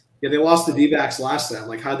D-backs. Yeah, they lost the D-backs last time.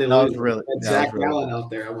 Like how they lose. Really Zach Gallen out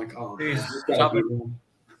there. I'm like, oh,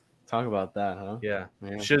 talk about that, huh? Yeah.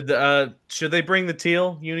 Should they bring the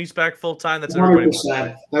teal unis back full time? That's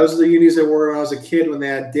 100%. Those are the unis I wore when I was a kid when they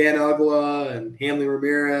had Dan Ugla and Hanley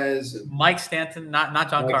Ramirez and Mike Stanton, not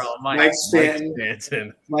John Carlo. Mike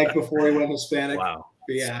Stanton. Mike before he went Hispanic. Wow.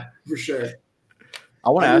 But yeah, for sure. I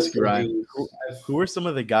want to ask you, Ryan, who are some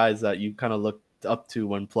of the guys that you kind of looked up to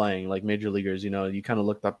when playing, like major leaguers, you kind of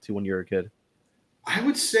looked up to when you were a kid? I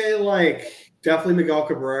would say like definitely Miguel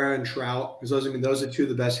Cabrera and Trout, because those are two of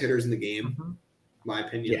the best hitters in the game, in my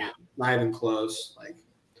opinion. Yeah. Not even close. Like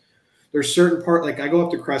there's certain like I go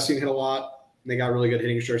up to Cressy and hit a lot. And they got really good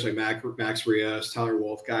hitting stars like Max Rios, Tyler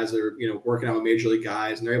Wolf, guys that are working out with major league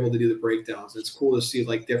guys, and they're able to do the breakdowns. It's cool to see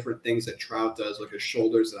like different things that Trout does, like his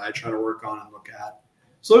shoulders that I try to work on and look at.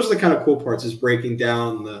 So those are the kind of cool parts, is breaking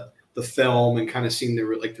down the film and kind of seeing the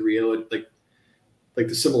real like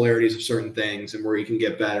the similarities of certain things and where you can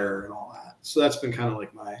get better and all that. So that's been kind of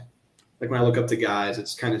like when I look up to guys,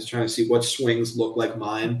 it's kind of trying to see what swings look like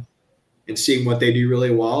mine and seeing what they do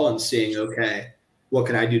really well and seeing, okay, what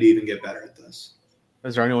can I do to even get better at this?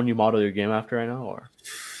 Is there anyone you model your game after right now, or?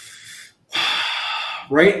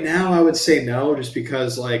 Right now, I would say no, just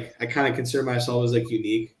because like I kind of consider myself as like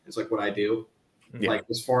unique. It's like what I do. Yeah. Like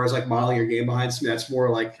as far as like modeling your game behind me, that's more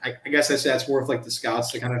like I guess I say that's more of like the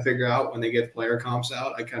scouts to kind of figure out when they get player comps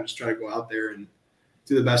out. I kind of just try to go out there and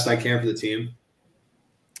do the best I can for the team.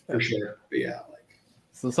 For sure. But yeah, like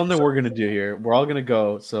so something we're gonna do here. We're all gonna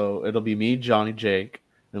go. So it'll be me, Johnny, Jake,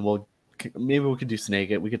 and maybe we could do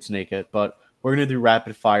snake it. We could snake it, but we're gonna do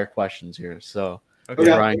rapid fire questions here. So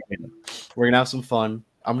okay. Ryan, we're gonna have some fun.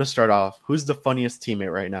 I'm gonna start off. Who's the funniest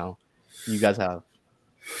teammate right now you guys have?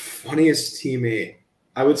 Funniest teammate,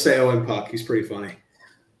 I would say Owen Puck. He's pretty funny.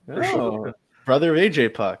 Sure. Brother of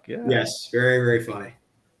AJ Puck. Yeah. Yes, very very funny.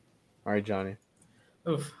 All right, Johnny.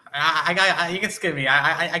 Oof, you can skip me.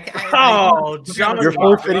 John, you're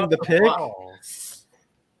forfeiting the pick.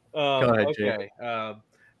 Go ahead, Jake.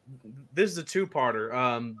 This is a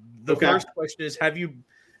two-parter. The first question is: Have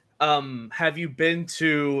you been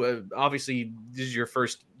to? Obviously, this is your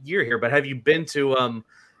first year here, but have you been to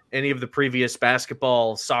any of the previous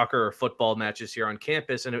basketball, soccer, or football matches here on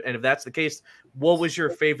campus? And if that's the case, what was your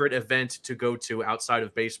favorite event to go to outside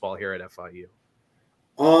of baseball here at FIU?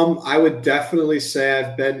 I would definitely say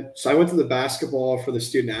I went to the basketball for the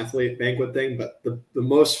student athlete banquet thing, but the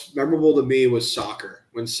most memorable to me was soccer.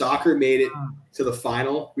 When soccer made it to the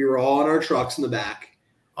final, we were all in our trucks in the back.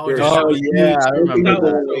 I remember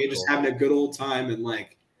that. Just having a good old time, and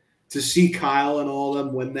like to see Kyle and all of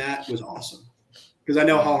them win that was awesome. Because I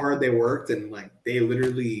know how hard they worked, and like they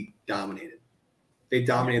literally dominated. They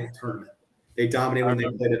dominated the tournament. They dominated when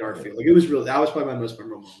they played at our field. Like that was probably my most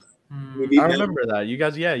memorable moment. I remember that. You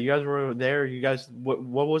guys were there. You guys, what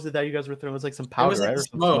was it that you guys were throwing? It was like some powder, right? Or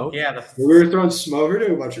some smoke. Yeah, we were throwing smoke. We were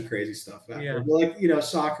doing a bunch of crazy stuff. Yeah, like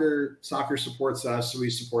soccer supports us, so we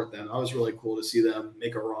support them. That was really cool to see them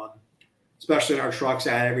make a run, especially in our trucks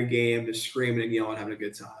at every game, just screaming and yelling, having a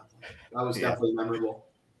good time. That was definitely memorable.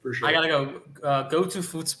 for sure. I gotta go to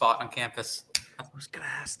food spot on campus. I was gonna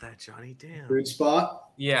ask that, Johnny. Damn. Food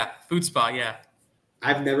spot? Yeah, food spot. Yeah.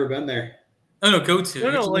 I've never been there. No, go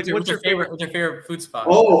to. No, like what's your favorite? What's your favorite food spot?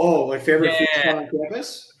 My favorite food spot on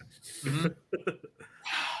campus. Mm-hmm.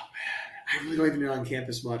 Oh man, I really don't even know on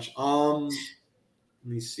campus much.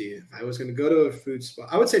 Let me see. If I was going to go to a food spot,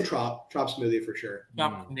 I would say Trop smoothie for sure.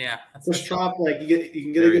 Yeah, because Trop, like you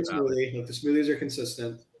can get a good smoothie. Like the smoothies are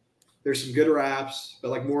consistent. There's some good wraps, but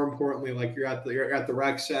like more importantly, like you're at the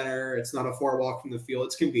rec center. It's not a far walk from the field.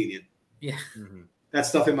 It's convenient. Yeah,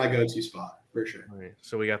 that's definitely my go-to spot for sure. All right.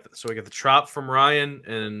 So we got the Trop from Ryan,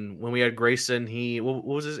 and when we had Grayson, what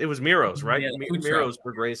was his? It was Miro's, right? Yeah, Miro's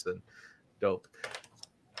for Grayson. Dope.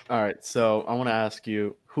 All right, so I want to ask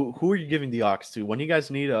you, who are you giving the aux to? When you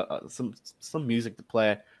guys need some music to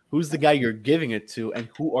play, who's the guy you're giving it to, and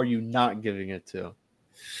who are you not giving it to?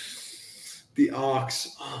 The aux.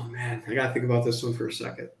 Oh man, I gotta think about this one for a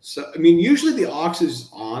second. So I mean, usually the aux is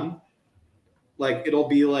on. Like it'll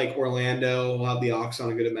be like Orlando will have the aux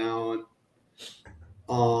on a good amount.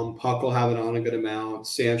 Puck will have it on a good amount.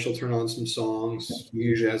 Sanch will turn on some songs. He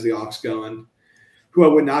usually has the aux going. Who I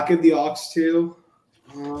would not give the aux to.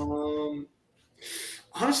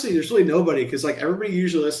 Honestly, there's really nobody because like everybody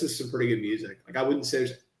usually listens to some pretty good music. Like I wouldn't say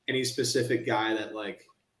there's any specific guy that like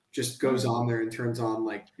just goes on there and turns on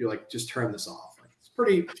like you're like just turn this off. Like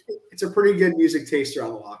it's a pretty good music taste around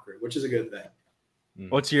the locker room, which is a good thing.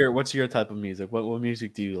 What's your type of music? What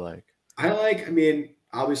music do you like? I mean,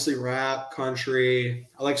 obviously rap, country.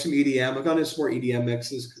 I like some EDM. I've gone into some more EDM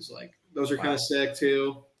mixes because like those are kind of sick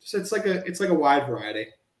too. So it's like a wide variety.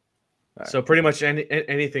 So pretty much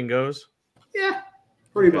anything goes. Yeah,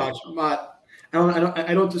 pretty much.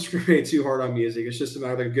 I don't discriminate too hard on music. It's just a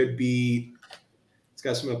matter of a good beat. It's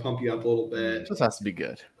got something to pump you up a little bit. It just has to be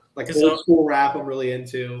good. Like old school rap, I'm really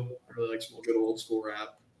into. I really like some good old school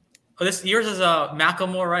rap. Oh, yours is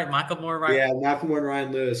Macklemore, right? Yeah, Macklemore and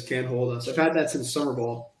Ryan Lewis Can't Hold Us. I've had that since summer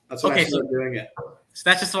ball. That's when I started doing it. So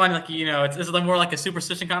that's just one like this is more like a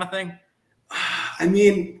superstition kind of thing. I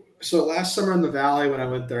mean, so last summer in the Valley when I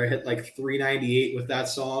went there, I hit like 398 with that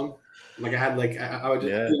song. Like I had like I would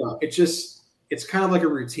just it's kind of like a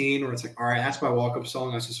routine where it's like, all right, that's my walk-up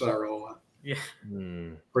song. That's just what I roll on. Yeah.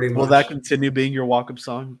 Pretty much. Will that continue being your walk-up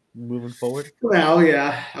song moving forward? Well,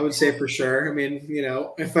 yeah, I would say for sure. I mean,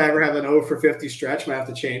 if I ever have an 0 for 50 stretch, I might have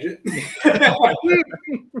to change it.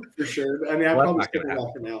 For sure. I mean, I'm probably sticking with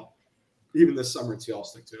that for now. Even this summer too, I'll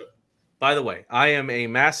stick to it. By the way, I am a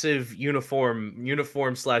massive uniform /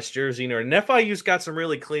 jersey nerd. And FIU's got some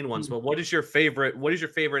really clean ones, but what is your favorite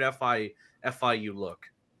FIU look?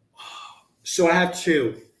 So I have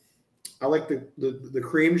two. I like the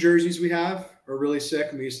cream jerseys we have are really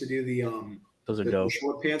sick. We used to do those are dope. The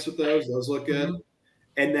short pants with those. Those look good. Mm-hmm.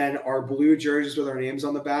 And then our blue jerseys with our names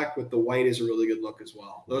on the back with the white is a really good look as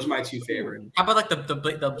well. Those are my two favorite. How about like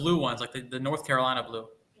the blue ones, like the North Carolina blue?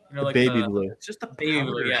 Like baby blue. It's just the baby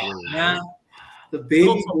blue, yeah. The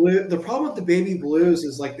baby blue. The problem with the baby blues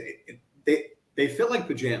is like they fit like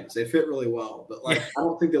pajamas. They fit really well, but like I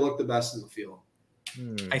don't think they look the best in the field.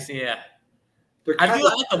 I see. Yeah. I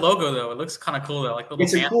like the logo though. It looks kind of cool though. Like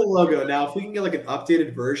it's a cool logo. Now, if we can get like an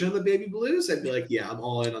updated version of the baby blues, I'd be like, yeah, I'm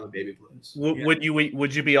all in on the baby blues.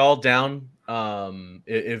 Would you be all down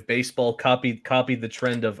if baseball copied the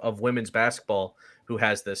trend of women's basketball, who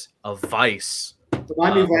has this a Vice? The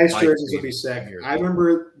Miami Vice jerseys would be sick. I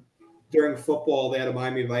remember during football they had a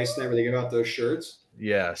Miami Vice whenever they gave out those shirts.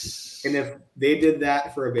 Yes. And if they did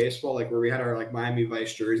that for a baseball, like where we had our like Miami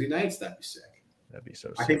Vice jersey nights, that'd be sick. That'd be so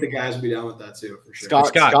sick. I think the guys would be down with that too, for sure.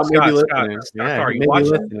 Scott, are you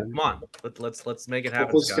watching? Come on, let's make it happen.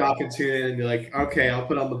 Hopefully Scott can tune in and be like, okay, I'll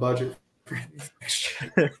put on the budget for next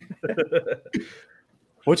year.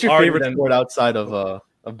 What's your favorite sport outside of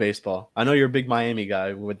baseball? I know you're a big Miami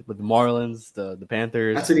guy with the Marlins, the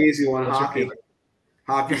Panthers. That's an easy one. Hockey.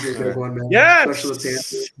 Hockey's a big one, man. Yes. Especially the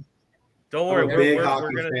Panthers. Don't worry, I'm a big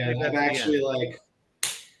hockey fan. I've actually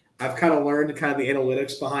I've kind of learned kind of the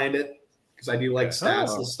analytics behind it. Because I do like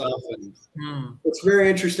stats and stuff, and it's very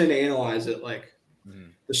interesting to analyze it. Like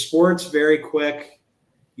the sport's very quick;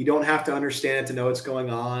 you don't have to understand it to know what's going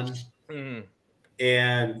on.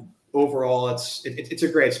 And overall, it's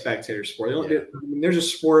a great spectator sport. There's a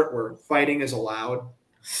sport where fighting is allowed.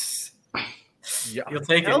 Yeah, you'll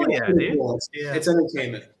take it. Cool. It's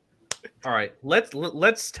entertainment. All right,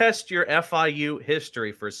 let's test your FIU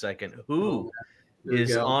history for a second. Who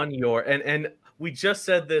is on your and we just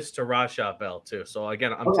said this to Rasha Bell too. So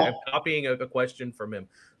again, I'm copying a question from him.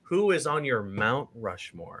 Who is on your Mount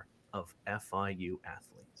Rushmore of FIU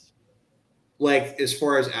athletes? Like as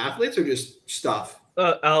far as athletes or just stuff?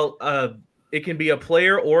 It can be a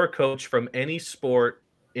player or a coach from any sport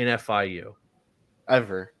in FIU.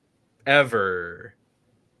 Ever.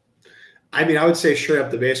 I mean, I would say straight up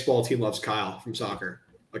the baseball team loves Kyle from soccer.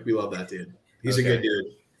 Like, we love that dude. He's a good dude.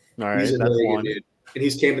 All right, he's a that's really one. good dude. And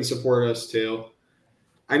he's came and supported us too.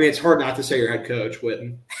 I mean, it's hard not to say your head coach,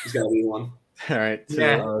 Witten. He's got to be one. All right. So,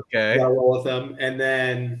 yeah. Okay. Got to roll with him. And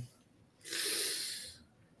then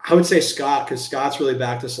I would say Scott, because Scott's really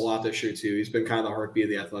backed us a lot this year too. He's been kind of the heartbeat of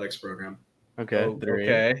the athletics program. Okay.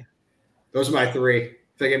 Okay. Those are my three.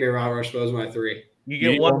 If they give me a Mount Rushmore, those are my three. You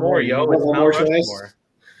get one more, yo. It's one Mount more Rushmore.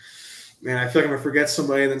 Man, I feel like I'm gonna forget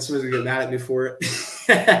somebody, and then somebody's gonna get mad at me for it.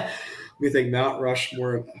 Let me think. Mount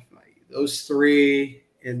Rushmore, those three,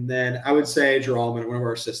 and then I would say Geralman, one of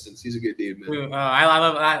our assistants. He's a good dude, man. I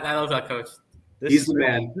love that coach. He's the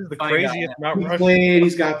man. This is the craziest Mount Rushmore. Played.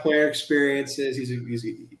 He's got player experiences.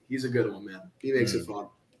 He's a good one, man. He makes it fun,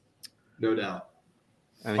 no doubt.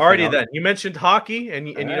 Alrighty then. You mentioned hockey, and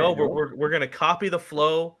you know we're gonna copy the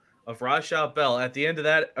flow of Rashad Bell. At the end of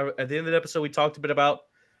that, at the end of the episode, we talked a bit about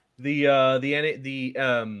the NBA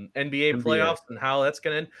playoffs and how that's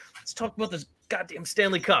gonna end. Let's talk about this goddamn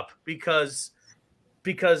Stanley Cup because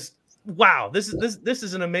wow, this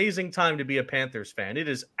is an amazing time to be a Panthers fan. It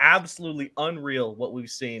is absolutely unreal what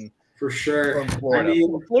we've seen for sure from Florida.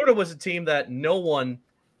 Florida was a team that no one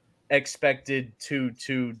expected to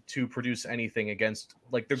produce anything against,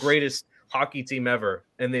 like, the greatest hockey team ever,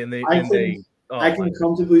 and I can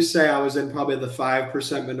comfortably say I was in probably the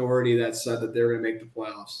 5% minority that said that they were going to make the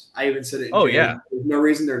playoffs. I even said it. There's no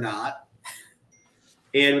reason they're not.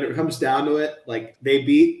 And when it comes down to it, like, they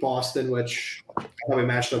beat Boston, which probably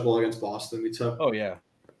matched up well against Boston. We took a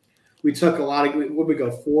lot of. What we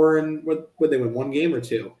go 4 and what they win 1 game or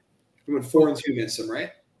 2? We went 4-2 against them,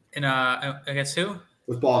 right? And against who?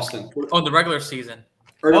 With Boston. Oh, the regular season.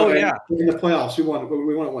 In the playoffs, we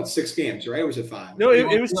won 6 games, right? Or was it 5? No,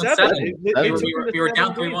 it was 7. We were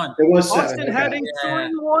down 3-1. It was Boston 7. had a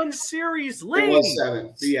 3-1 series lead. It was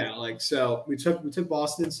 7. So we took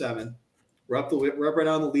Boston in 7. We're up right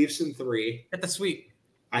on the Leafs in 3. Get the sweep.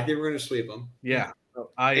 I think we're going to sweep them. Yeah,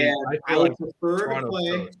 I would prefer to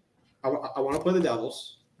play. I want to play the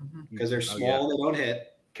Devils because they're small and they don't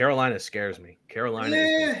hit. Carolina scares me.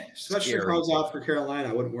 Especially if I was out for Carolina,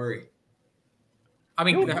 I wouldn't worry. I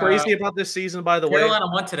mean, what's crazy about this season, by the way? Carolina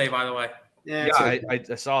won today, by the way.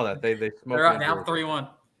 I saw that they smoked. They're up now 3-1.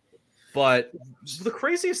 But the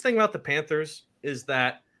craziest thing about the Panthers is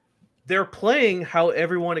that they're playing how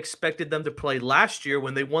everyone expected them to play last year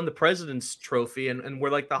when they won the President's Trophy and were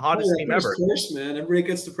like the hottest team ever. Of course, man. Everybody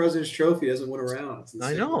gets the President's Trophy, doesn't win around.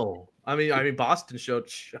 I know. I mean, Boston showed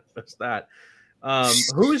us that.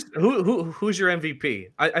 Who's your MVP?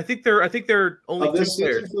 I think they're only 2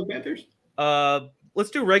 players. For the Panthers? Let's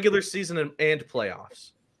do regular season and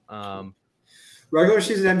playoffs. Regular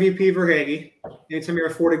season MVP for Hagee. Anytime you're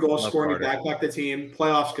a 40 goal scorer, you back the team.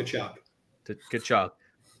 Playoffs, Kachuk. Kachuk.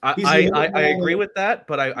 I agree with that,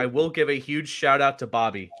 but I will give a huge shout out to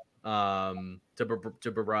Bobby, to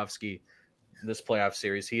Bobrovsky this playoff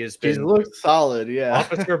series. He's looked solid, yeah.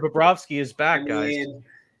 Officer Bobrovsky is back, guys.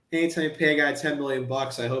 Anytime you pay a guy $10 million,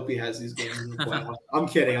 I hope he has these games in the playoffs. I'm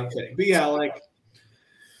kidding. But yeah, like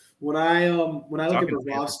when I look at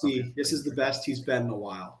Bobrovsky, this is the best he's been in a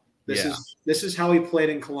while. This is how he played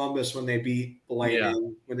in Columbus when they beat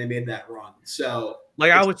Blaney when they made that run. So,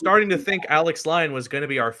 like, I was starting to think Alex Lyon was going to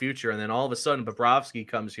be our future, and then all of a sudden Bobrovsky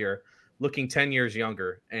comes here looking 10 years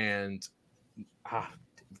younger, and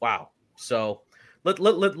wow. So let's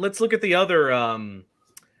look at the other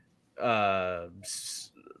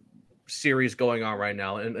series going on right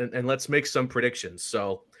now, and let's make some predictions.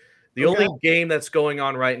 So the only game that's going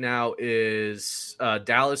on right now is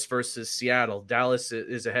Dallas versus Seattle. Dallas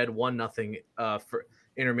is ahead 1-0 for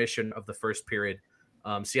intermission of the first period.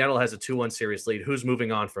 Seattle has a 2-1 series lead. Who's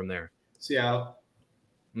moving on from there? Seattle.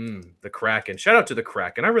 The Kraken. Shout out to the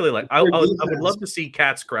Kraken. I really like. I would love to see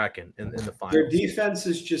Cats Kraken in the finals. Their defense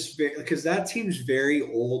is just because that team's very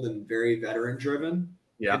old and very veteran driven.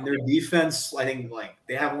 Yeah, and their defense, I think, like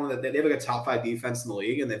they have they have like a top 5 defense in the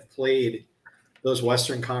league, and they've played those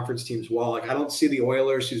Western Conference teams well. Like, I don't see the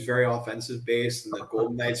Oilers, who's very offensive based, and the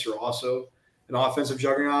Golden Knights are also an offensive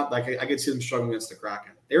juggernaut. Like, I could see them struggling against the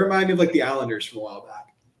Kraken. They remind me of like the Islanders from a while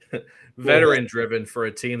back. Veteran driven for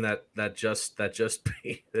a team that just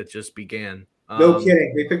began. No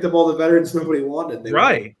kidding. They picked up all the veterans nobody wanted.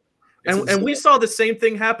 Right. And we saw the same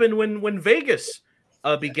thing happen when Vegas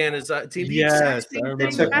began as a team. Yes, I remember.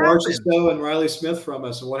 Took Marchessault and Riley Smith from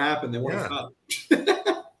us, and what happened? They won a cup.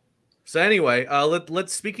 So anyway,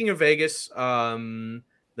 let's speaking of Vegas, the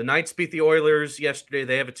Knights beat the Oilers yesterday.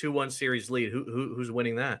 They have a 2-1 series lead. Who's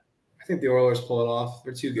winning that? I think the Oilers pull it off.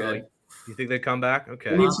 They're too good. You think they come back? Okay.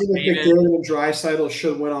 Any team that McDavid and Draisaitl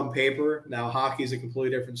should win on paper. Now, hockey is a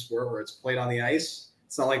completely different sport where it's played on the ice.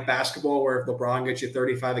 It's not like basketball where if LeBron gets you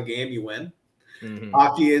 35 a game, you win. Mm-hmm.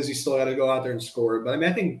 Hockey is you still got to go out there and score. But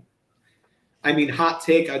I mean, hot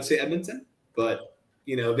take, I'd say Edmonton. But,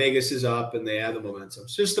 Vegas is up and they have the momentum.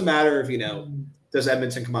 It's just a matter of, does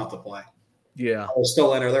Edmonton come out to play? Yeah. They're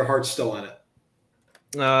still in it. Their heart's still in it.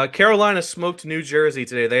 Carolina smoked New Jersey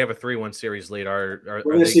today. They have a 3-1 series lead. We're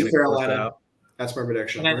going to see Carolina. That's my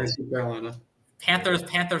prediction. We're going to see Carolina. Panthers,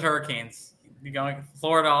 Hurricanes. You going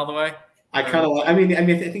Florida all the way? I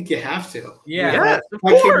think you have to. Yeah. Yes, if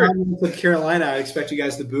I came on with Carolina, I expect you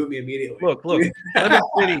guys to boot me immediately. Look. Lemon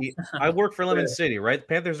City. I work for Lemon City, right? The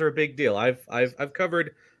Panthers are a big deal. I've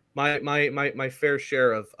covered my fair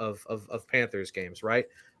share of Panthers games, right?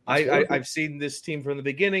 I've seen this team from the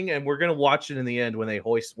beginning, and we're gonna watch it in the end when they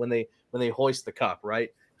hoist the cup, right?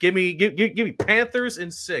 Give me Panthers in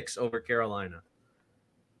 6 over Carolina.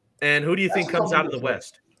 And who do you think comes out of the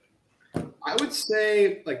West? I would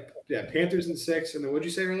say Panthers in 6, and then what'd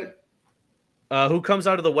you say earlier? Who comes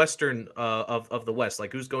out of the Western of the West?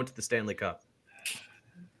 Like who's going to the Stanley Cup?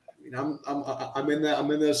 I'm in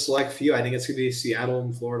the select few. I think it's gonna be Seattle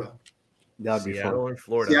and Florida. That'd be Seattle fun. and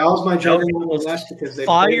Florida. Seattle's my juggernaut because they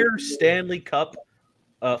fire Stanley Cup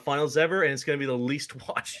finals ever, and it's going to be the least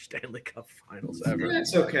watched Stanley Cup finals ever. Yeah,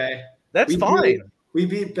 it's okay. That's fine. We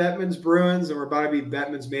beat Bettman's Bruins, and we're about to beat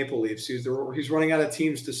Bettman's Maple Leafs. He's running out of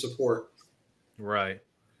teams to support. Right.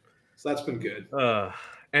 So that's been good.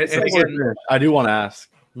 And again, I do want to ask,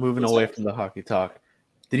 moving away from the hockey talk,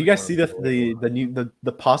 did you guys see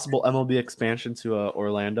the possible MLB expansion to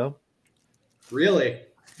Orlando? Really?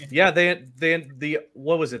 Yeah, they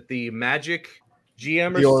what was it? The Magic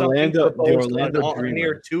GM or the Orlando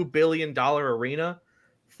near $2 billion arena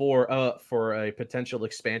for a potential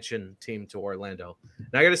expansion team to Orlando. And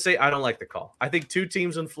I got to say, I don't like the call. I think 2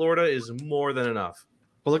 teams in Florida is more than enough.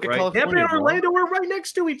 But look at California. Tampa and Orlando are right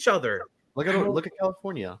next to each other. Look at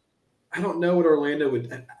California. I don't know what Orlando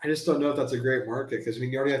would. I just don't know if that's a great market because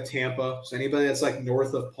you already have Tampa. So anybody that's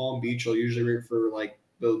north of Palm Beach will usually root for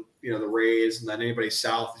the Rays, and then anybody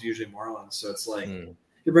south is usually Marlins. So it's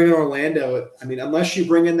you bring in Orlando. I mean, unless you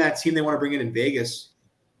bring in that team they want to bring in Vegas,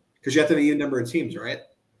 because you have to have an even number of teams, right?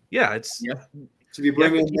 Yeah, So if you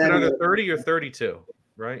bring in either 30 or 32,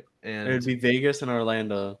 right? And it would be Vegas and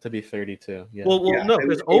Orlando to be 32. Yeah. Well, no,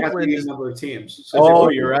 because Oakland is a number of teams. So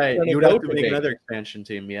you're right. You would have to make another expansion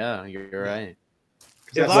team. Yeah, you're right.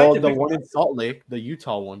 The one in Salt Lake, the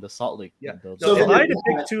Utah one, the Salt Lake. Yeah. So if I had to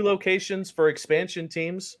pick 2 locations for expansion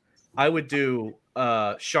teams, I would do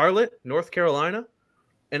Charlotte, North Carolina,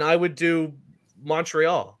 and I would do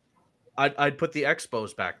Montreal. I'd put the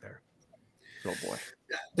Expos back there. Oh boy,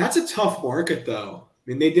 that's a tough market though. I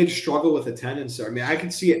mean, they did struggle with attendance there. I mean, I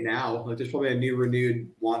can see it now. There's probably a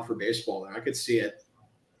renewed want for baseball there. I could see it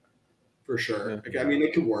for sure. I mean,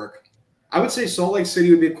 it could work. I would say Salt Lake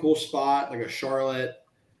City would be a cool spot, like a Charlotte.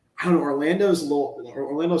 I don't know.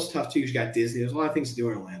 Orlando's tough too. You got Disney. There's a lot of things to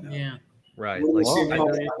do in Orlando. Yeah. Right.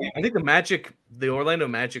 I think the Orlando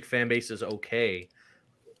Magic fan base is okay,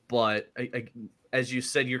 but as you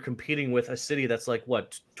said, you're competing with a city that's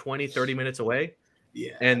 20-30 minutes away.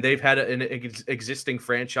 Yeah. And they've had an existing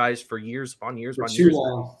franchise for years on years. Too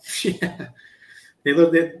long. Yeah. They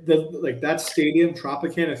that stadium,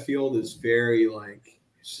 Tropicana Field, is very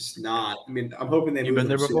it's just not. I mean, I'm hoping they. You've been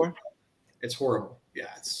there before? It's horrible. Yeah,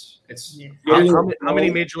 it's. How many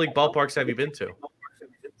major league ballparks have you been to?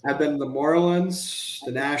 I've been to the Marlins,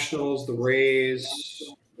 the Nationals, the Rays,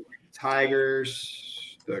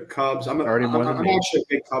 Tigers, the Cubs. I'm actually a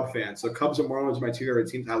big Cub fan. So Cubs and Marlins are my 2 favorite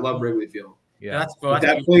teams. I love Wrigley Field. Yeah,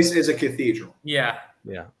 that place is a cathedral. Yeah.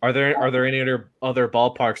 Are there any other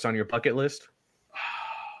ballparks on your bucket list?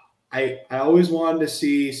 I always wanted to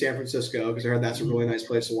see San Francisco because I heard that's a really nice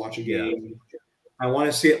place to watch a game. Yeah. I want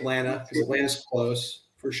to see Atlanta because Atlanta's close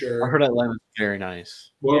for sure. I heard Atlanta's very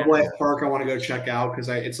nice. Globe Life Park I want to go check out because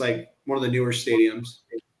it's one of the newer stadiums.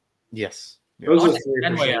 Yes. Those are 3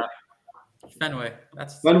 Fenway. Fenway.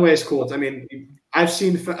 Fenway is cool. I mean, I've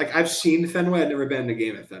seen Fenway. I've never been in a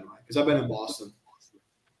game at Fenway because I've been in Boston.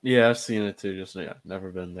 Yeah, I've seen it too. Just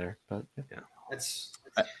never been there, but yeah.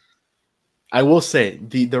 I will say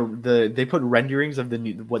they put renderings of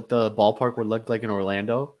what the ballpark would look like in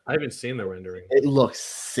Orlando. I haven't seen the rendering. It looks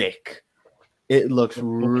sick. It looks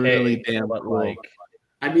really damn cool.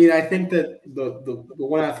 I mean, I think that the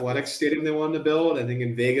one athletics stadium they wanted to build, I think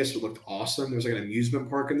in Vegas, it looked awesome. There's an amusement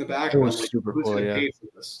park in the back. It was super cool. Yeah. Pay for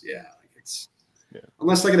this? Yeah,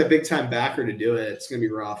 unless I get a big time backer to do it, it's gonna be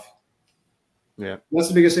rough. Yeah. That's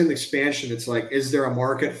the biggest thing with expansion. It's like, is there a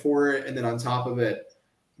market for it? And then on top of it,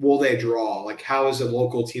 will they draw? Like, how is a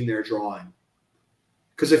local team there drawing?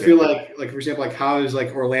 Because I feel like for example, like how is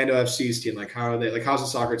like Orlando FC's team, like how are they, like how's the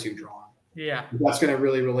soccer team drawing? Yeah. That's going to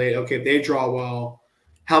really relate. Okay, if they draw well,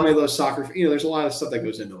 how many of those soccer, there's a lot of stuff that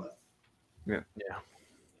goes into it. Yeah.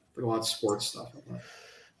 A lot of sports stuff.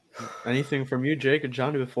 Anything from you, Jake or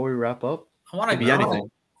John, before we wrap up? I want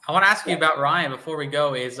to ask you about Ryan before we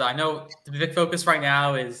go. Is I know the big focus right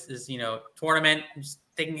now is tournament, just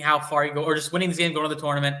thinking how far you go, or just winning this game, going to the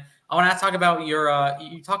tournament. I want to talk about your.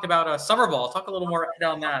 You talked about summer ball. Talk a little more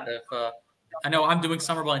on that. If I know I'm doing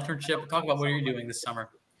summer ball internship. Talk about what you're doing this summer.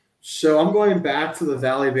 So I'm going back to the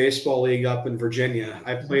Valley Baseball League up in Virginia.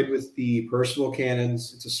 I played with the Percival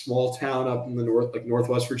Cannons. It's a small town up in the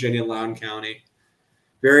Northwest Virginia, Loudoun County.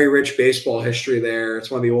 Very rich baseball history there.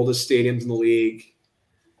 It's one of the oldest stadiums in the league.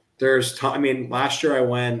 Last year I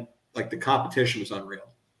went, like the competition was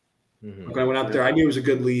unreal. Mm-hmm. Like when I went up there, I knew it was a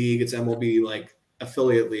good league. It's MLB like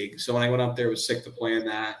affiliate league. So when I went up there, it was sick to play in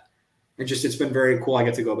that. And it's been very cool. I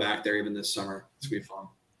get to go back there even this summer. It's gonna be fun.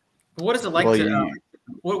 What is it like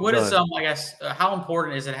I guess how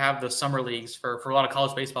important is it to have those summer leagues for a lot of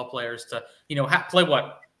college baseball players to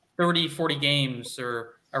play 30, 40 games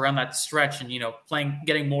or around that stretch and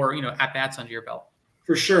getting more at bats under your belt?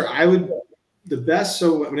 For sure,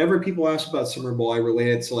 so whenever people ask about summer ball, I relate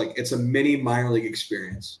it to like it's a mini minor league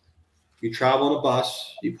experience. You travel on a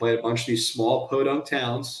bus, you play at a bunch of these small podunk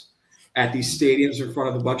towns at these stadiums in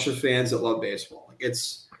front of a bunch of fans that love baseball. Like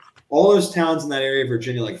it's all those towns in that area of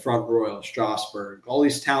Virginia, like Front Royal, Strasburg, all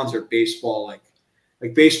these towns are baseball. Like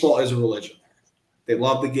baseball is a religion there. They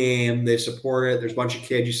love the game. They support it. There's a bunch of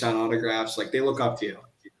kids. You sign autographs. Like they look up to you.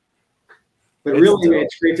 But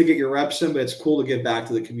it's great to get your reps in, but it's cool to get back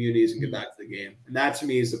to the communities and get back to the game. And that to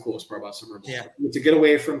me is the coolest part about summer ball. Yeah. To get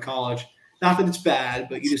away from college. Not that it's bad,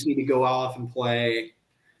 but you just need to go off and play,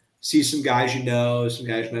 see some guys some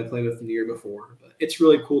guys you might play with the year before. But it's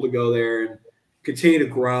really cool to go there and continue to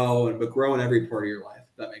grow, but grow in every part of your life.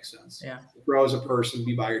 If that makes sense. Yeah. Grow as a person,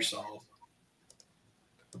 be by yourself.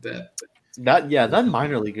 A bit. That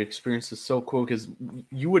minor league experience is so cool because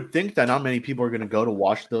you would think that not many people are going to go to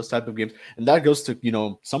watch those type of games, and that goes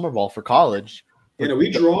to summer ball for college.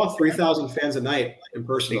 We draw 3,000 fans a night in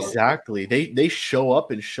person. Exactly. They show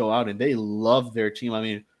up and show out, and they love their team. I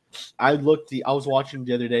mean, I was watching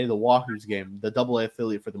the other day the Wahoos game, the AA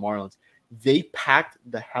affiliate for the Marlins. They packed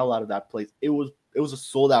the hell out of that place. It was a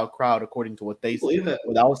sold out crowd according to what I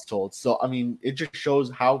was told. So I mean, it just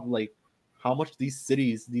shows how much these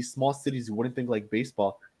small cities you wouldn't think like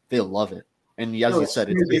baseball, they love it. And as you said,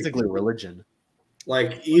 it's basically religion.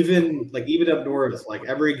 Like even up north, like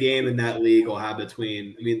every game in that league will have at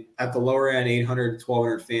the lower end 800 to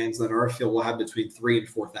 1,200 fans. Then our field will have between 3,000 and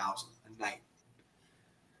 4,000 a night.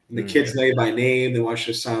 And the kids know you by name. They want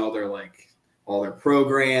you to sign all their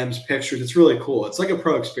programs, pictures. It's really cool. It's like a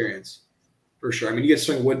pro experience for sure. I mean, you get to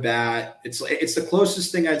swing wood bat. It's the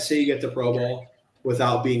closest thing I'd say you get to pro ball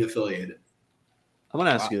without being affiliated. I'm going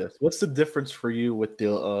to ask you this. What's the difference for you with the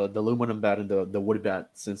aluminum bat and the wood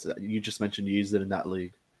bat, since you just mentioned you used it in that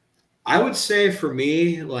league? I would say for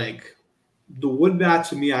me, like the wood bat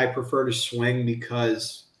to me, I prefer to swing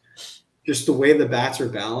because just the way the bats are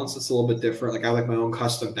balanced, it's a little bit different. Like I like my own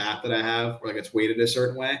custom bat that I have where it's weighted a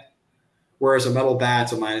certain way. Whereas a metal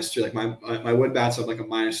bat's a -2. Like my wood bat's up like a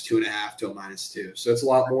 -2.5 to a -2. So it's a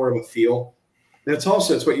lot more of a feel. And it's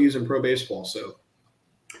what you use in pro baseball. So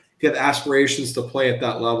if you have aspirations to play at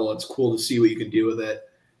that level, it's cool to see what you can do with it.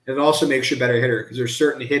 And it also makes you a better hitter because there's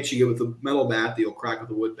certain hits you get with the metal bat that you'll crack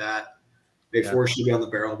with a wood bat. They force you to be on the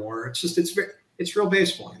barrel more. It's real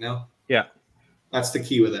baseball, Yeah. That's the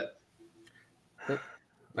key with it.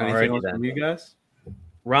 Anything else from you guys?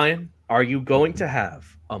 Ryan, are you going to have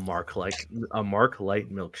a Mark Light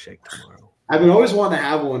milkshake tomorrow? I've been always wanting to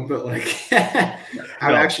have one, but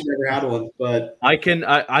I've actually never had one. But I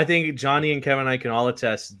think Johnny and Kevin and I can all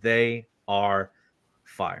attest they are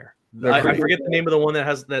fire. I forget the name of the one that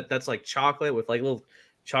has that's like chocolate with like little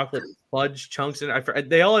chocolate fudge chunks in it.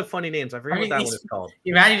 They all have funny names. I forget what that one is called.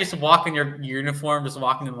 You imagine just walking your uniform, just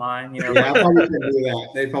walking in line. Yeah, I probably couldn't do that.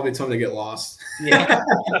 They'd probably tell me to get lost. Yeah.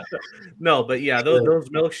 No, but yeah, those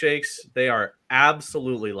milkshakes, they are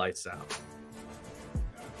absolutely lights out.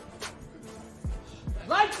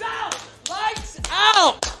 Lights out! Lights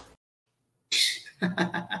out!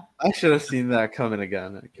 I should have seen that coming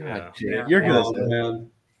again. God, you're good,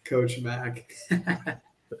 man. Coach Mac.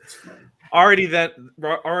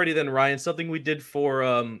 Alrighty then, Ryan. Something we did for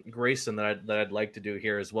Grayson that I'd like to do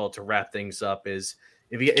here as well to wrap things up is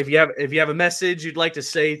if you have a message you'd like to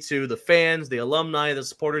say to the fans, the alumni, the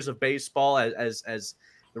supporters of baseball as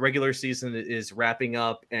the regular season is wrapping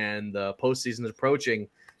up and the postseason is approaching,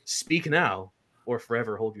 speak now or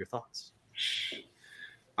forever hold your thoughts.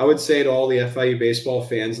 I would say to all the FIU baseball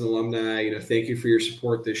fans and alumni, thank you for your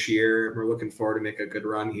support this year. We're looking forward to make a good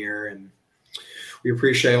run here, and we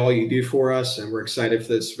appreciate all you do for us, and we're excited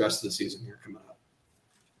for this rest of the season here coming up.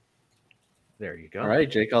 There you go. All right,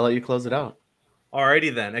 Jake, I'll let you close it out.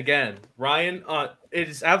 Alrighty then. Again, Ryan, it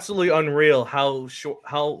is absolutely unreal how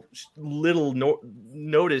little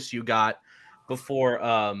notice you got before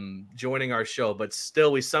joining our show, but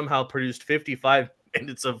still, we somehow produced 55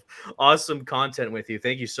 minutes of awesome content with you.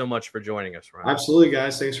 Thank you so much for joining us, Ryan. Absolutely,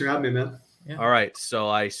 guys. Thanks for having me, man. Yeah. All right, so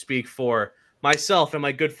I speak for myself and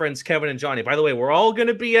my good friends Kevin and Johnny. By the way, we're all going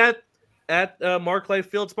to be at Mark Life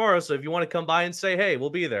Field tomorrow, so if you want to come by and say hey, we'll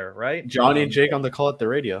be there, right? Johnny and Jake on the call at the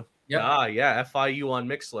radio. Yep. Yeah, FIU on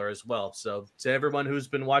Mixlr as well. So to everyone who's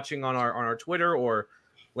been watching on our Twitter or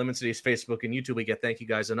Lemon City's Facebook and YouTube, we get thank you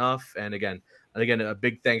guys enough. And again, a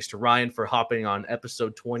big thanks to Ryan for hopping on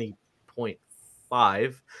episode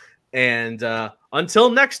 20.5. And until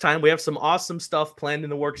next time, we have some awesome stuff planned in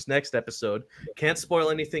the works next episode. Can't spoil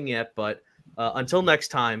anything yet, but until next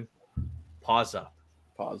time, paws up.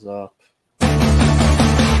 Paws up.